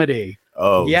comedy.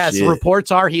 Oh, yes, shit.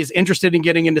 reports are he is interested in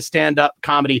getting into stand-up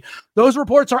comedy. Those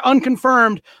reports are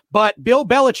unconfirmed, but Bill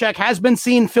Belichick has been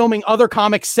seen filming other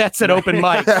comic sets at open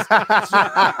mics.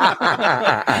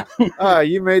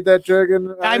 You made that joke,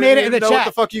 and I made it in the know chat. what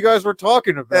the fuck you guys were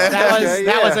talking about.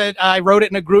 That was it. I wrote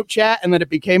it in a group chat, and then it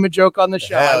became a joke on the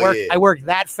show. Hell I worked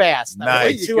that fast. That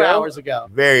was Nice. 2 hours ago.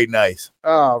 Very nice.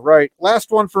 Right. Last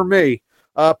one for me.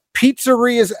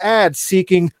 Pizzeria's ad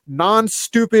seeking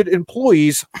non-stupid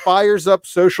employees fires up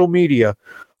social media.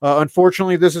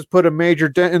 Unfortunately, this has put a major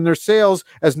dent in their sales,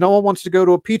 as no one wants to go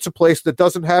to a pizza place that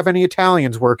doesn't have any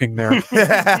Italians working there.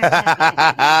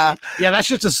 Yeah, that's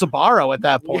just a Sbarro at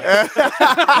that point.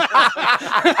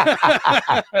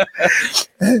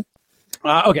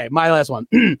 Okay, my last one.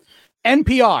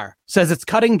 NPR says it's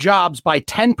cutting jobs by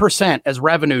 10% as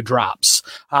revenue drops,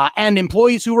 and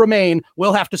employees who remain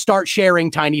will have to start sharing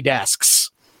tiny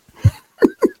desks.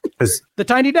 The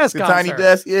Tiny Desk concert. Tiny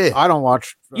Desk, yeah. I don't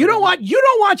watch. You don't watch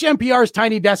NPR's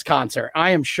Tiny Desk concert.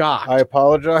 I am shocked. I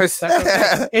apologize.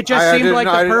 It just seemed like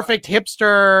the perfect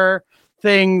hipster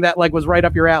thing that like was right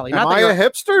up your alley. Am I a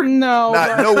hipster? No,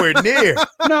 Not nowhere near.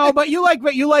 no, but you like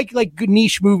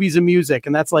niche movies and music,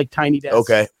 and that's like Tiny Desk.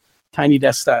 Okay. Tiny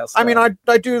desk styles. I mean, I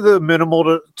do the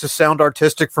minimal to sound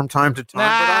artistic from time to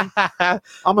time, but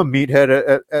I'm a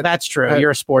meathead at That's true.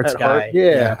 You're a sports guy. heart.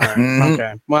 Yeah. All right.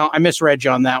 Okay. Well, I misread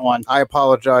you on that one. I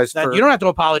apologize for You don't have to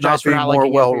apologize not for being not more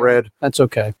liking well your beer. read. That's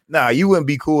okay. Nah, you wouldn't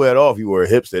be cool at all if you were a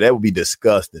hipster. That would be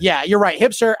disgusting. Yeah, you're right.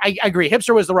 Hipster. I agree.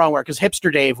 Hipster was the wrong word because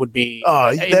hipster Dave would be.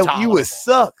 Oh, you intolerable. would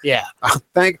suck. Yeah.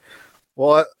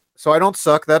 So I don't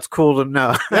suck. That's cool to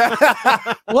know.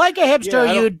 Like a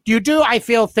hipster, you do. I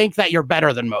think that you're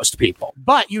better than most people,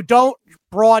 but you don't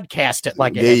broadcast it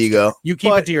like a There hipster. you go. You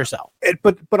keep it to yourself.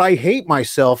 But I hate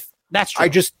myself. That's true. I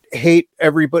just hate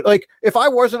everybody. Like, if I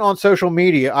wasn't on social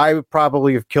media, I would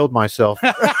probably have killed myself.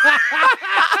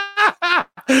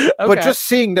 But just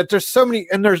seeing that there's so many,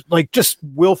 and there's like just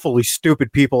willfully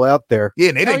stupid people out there. Yeah,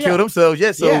 and they didn't kill themselves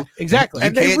yet. So yeah, exactly.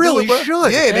 And they really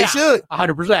should. Yeah, they should.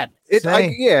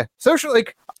 100%. Social,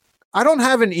 like, I don't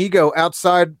have an ego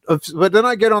outside of, but then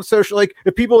I get on social, like,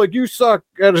 if people like, you suck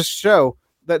at a show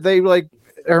that they like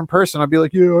are in person, I'd be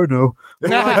like, yeah, I know.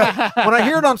 When I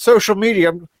hear it on social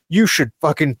media, you should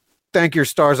fucking thank your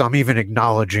stars I'm even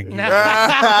acknowledging you.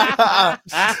 Yeah,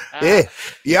 I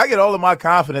get all of my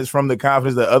confidence from the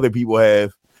confidence that other people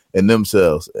have in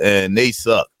themselves, and they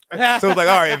suck. So it's like,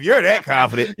 all right, if you're that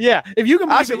confident, yeah, if you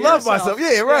can, I should love myself.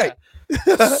 Yeah, right.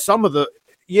 Some of the,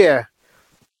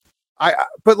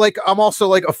 but like, I'm also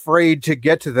like afraid to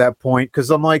get to that point because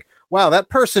I'm like, wow, that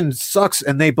person sucks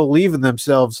and they believe in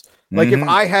themselves. Like, if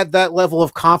I had that level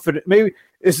of confidence, maybe.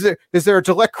 Is there a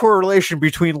direct correlation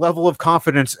between level of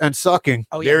confidence and sucking?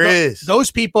 Oh, yeah. There is. Those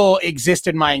people exist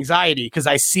in my anxiety because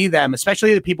I see them,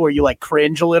 especially the people where you like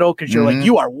cringe a little because you're like,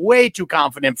 you are way too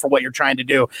confident for what you're trying to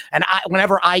do. And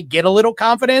whenever I get a little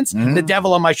confidence, the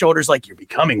devil on my shoulder is like, you're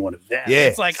becoming one of them. Yeah.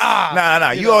 It's like,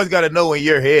 nah. You always got to know in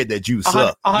your head that you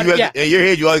suck. In your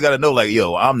head, you always got to know, like,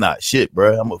 yo, I'm not shit,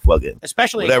 bro. I'm a fucking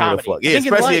especially whatever in comedy. the fuck. Yeah,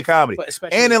 especially in comedy.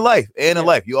 And in life. In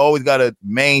life. You always got to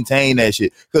maintain that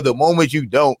shit. Because the moment you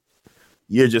don't,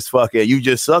 you're just fucking. You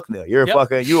just suck now. You're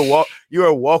fucking. You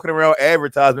are walking around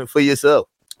advertisement for yourself.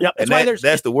 Yep. And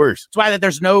that's the worst. That's why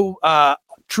there's no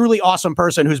truly awesome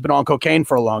person who's been on cocaine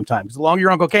for a long time. Because the longer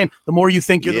you're on cocaine, the more you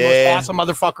think you're the most awesome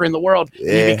motherfucker in the world. You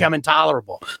become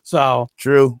intolerable. So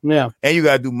true. Yeah. And you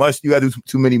gotta do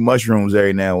too many mushrooms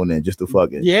every now and then just to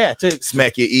fucking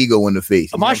smack your ego in the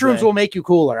face. Mushrooms will make you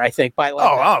cooler, I think, by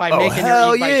making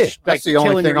hell your yeah. That's the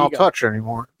only thing I'll touch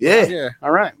anymore. Yeah.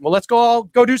 All right. Well, let's go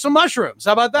do some mushrooms.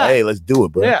 How about that? Hey, let's do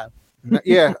it, bro. Yeah.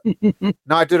 Yeah. No,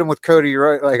 I did them with Cody,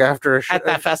 right? Like after a show. At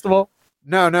that festival?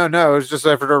 No. It was just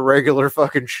after a regular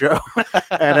fucking show.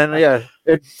 And then,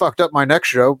 it fucked up my next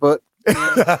show, but. And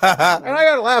I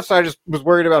got laughs. I just was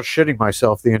worried about shitting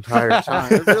myself the entire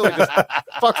time. It really just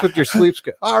fucks with your sleep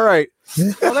schedule. All right.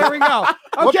 Well, there we go.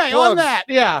 Okay, on that.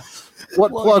 Yeah.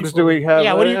 What plugs do we have?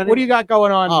 Yeah, what do you got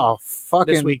going on? Oh,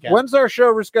 fucking this weekend? When's our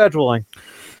show rescheduling?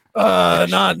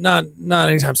 Not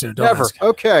anytime soon. Don't Never. ask.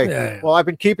 Okay. Yeah. Well, I've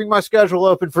been keeping my schedule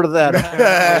open for that.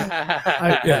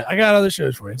 I got other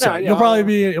shows for you. So you'll probably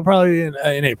be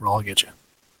in April. I'll get you.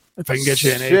 If I can get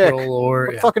you in Sick. April or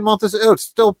What fucking month is it? Oh, it's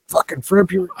still fucking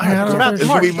February. It's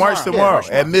gonna be March tomorrow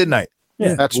at midnight.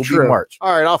 Yeah, that's We'll true. be March.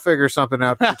 All right, I'll figure something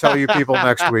out to tell you people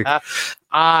next week.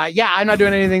 I'm not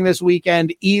doing anything this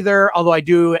weekend either. Although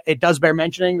it does bear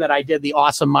mentioning that I did the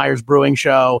awesome Myers Brewing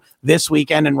show this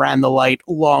weekend and ran the light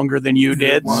longer than you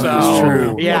did. That's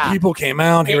true. Yeah. More people came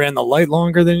out. He ran the light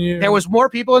longer than you. There was more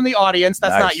people in the audience.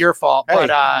 That's not your fault,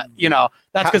 but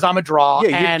that's because I'm a draw.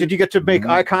 Yeah, did you get to make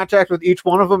eye contact with each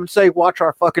one of them and say, "Watch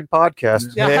our fucking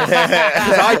podcast"? Yeah.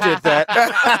 I did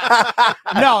that.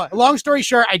 No, long story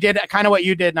short, I did kind of what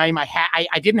you did, Naeem. I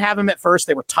didn't have them at first.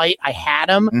 They were tight. I had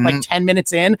them like 10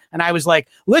 minutes in, and I was like,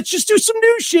 let's just do some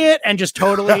new shit, and just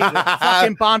totally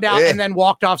fucking bombed out, and then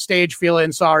walked off stage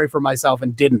feeling sorry for myself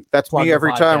and didn't. That's me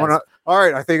every time. All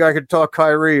right, I think I could talk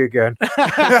Kyrie again. Let's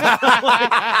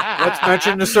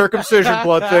mention the circumcision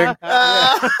blood thing.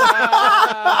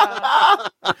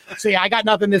 So yeah, I got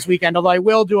nothing this weekend, although I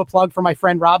will do a plug for my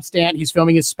friend Rob Stant. He's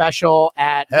filming his special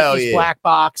at Mickey's Black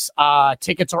Box.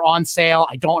 Tickets are on sale.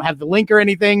 I don't have the link or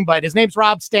anything, but his name's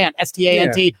Rob Stant,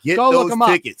 S-T-A-N-T. Get Go those look him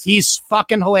tickets. up. He's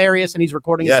fucking hilarious, and he's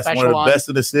recording his special one of the best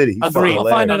in the city. He's Agreed. I'll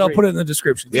find it. I'll put it in the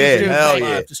description. Yeah, Dude, hell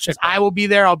yeah. Just check. I will be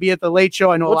there. I'll be at the Late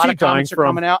Show. I know What's a lot he of comics are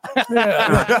dying from? coming out.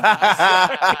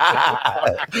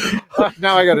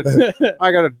 Now I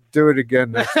gotta do it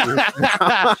again next week.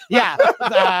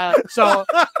 So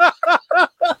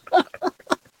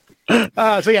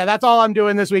yeah, that's all I'm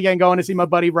doing this weekend. Going to see my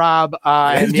buddy Rob.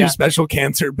 And do special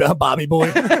cancer, Bobby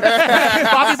Boy.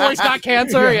 Bobby Boy's got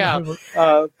cancer. Yeah.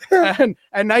 And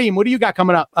Naeem, what do you got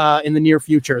coming up in the near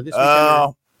future this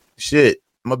weekend? Shit.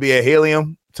 I'm gonna be at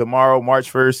Helium tomorrow,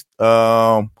 March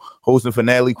 1st, hosting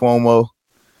Finale Cuomo.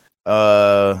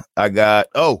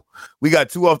 We got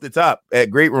 2 off the top at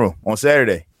Great Room on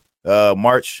Saturday,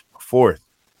 March 4th.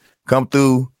 Come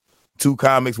through, 2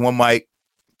 comics, 1 mic,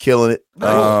 killing it.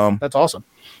 Nice. That's awesome.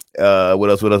 What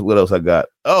else I got?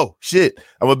 Oh shit,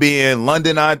 I'm gonna be in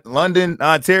London,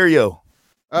 Ontario.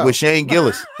 With Shane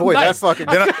Gillis. Boy, Nice. that fucking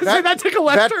that took a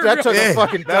left turn. that took a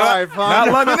fucking dive. Huh?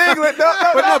 Not London, England.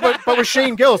 No. but with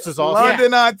Shane Gillis is awesome.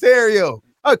 London, Ontario.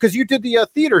 Oh, because you did the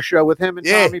theater show with him and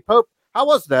Tommy Pope. How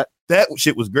was that? That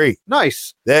shit was great.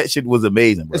 Nice. That shit was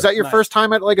amazing, bro. Is that your first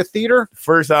time at like a theater?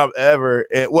 First time ever?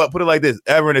 And put it like this: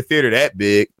 ever in a theater that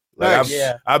big. Like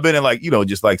Nice. I've been in like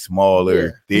just like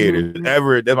smaller theaters.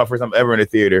 Mm-hmm. That's my first time ever in a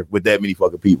theater with that many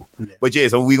fucking people. Yeah. But yeah,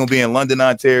 so we gonna be in London,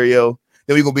 Ontario.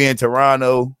 Then we gonna be in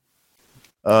Toronto.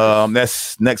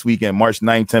 That's next weekend, March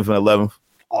 9th, 10th, and 11th.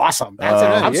 Awesome.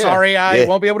 I'm sorry I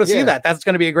won't be able to see that. That's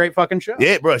going to be a great fucking show.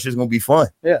 Yeah, bro, it's just gonna be fun.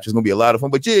 Yeah, it's just gonna be a lot of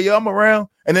fun. But yeah, I'm around.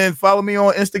 And then follow me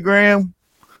on Instagram,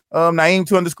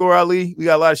 Naeem2_Ali. We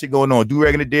got a lot of shit going on. Do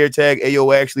Rag and the Dare Tag,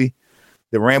 Ayo Actually.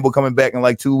 The Ramble coming back in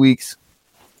like 2 weeks.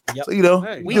 Yep. So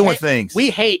doing things.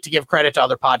 We hate to give credit to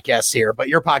other podcasts here, but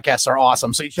your podcasts are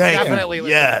awesome. So you should definitely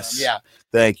listen to them. Yeah.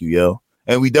 Thank you, yo.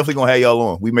 And we definitely gonna have y'all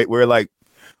on.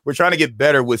 We're trying to get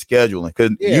better with scheduling because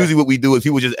usually what we do is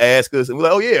people just ask us and we're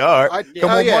like, oh yeah, all right,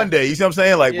 come on Monday. You see what I'm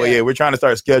saying? Like, well, we're trying to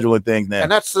start scheduling things now.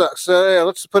 And that sucks. So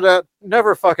let's put out.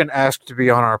 Never fucking ask to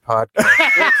be on our podcast.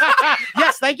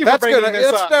 Yes, thank you for bringing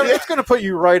this up. It's going to put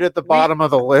you right at the bottom of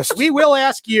the list. We will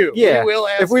ask you. Yeah, we will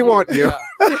ask if we want you.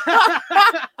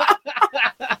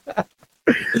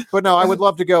 But no, I would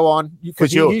love to go on.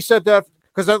 He said that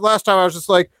because that last time I was just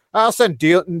like, I'll send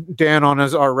Dan on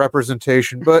as our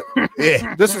representation, but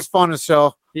this is fun as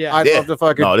hell. Yeah, I'd love to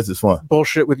fucking this is fun.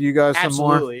 Bullshit with you guys some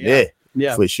more. Yeah,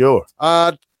 for sure.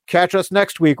 Catch us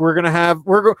next week. We're gonna have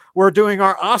we're doing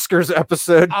our Oscars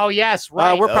episode. Oh yes,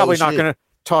 right. We're probably not gonna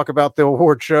talk about the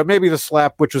award show. Maybe the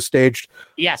slap, which was staged.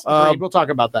 Yes, we'll talk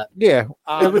about that. Yeah,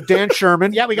 with Dan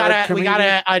Sherman. Yeah, we got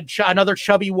another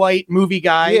chubby white movie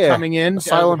guy coming in.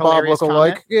 Silent Bob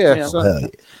lookalike.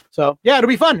 So it'll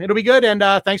be fun. It'll be good. And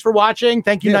thanks for watching.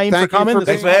 Thank you, Naeem, for coming.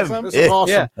 Thanks for having me. This is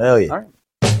awesome. Yeah. Hell yeah. All right.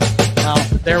 Well,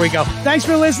 there we go. Thanks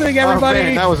for listening, everybody. Oh,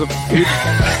 man, that was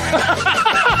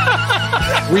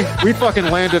we fucking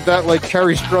landed that like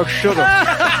Kerry Strug should have.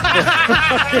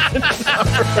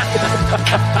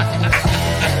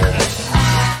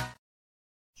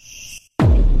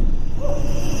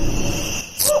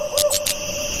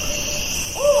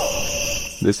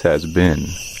 This has been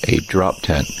a Drop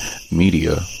Tent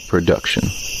Media Production.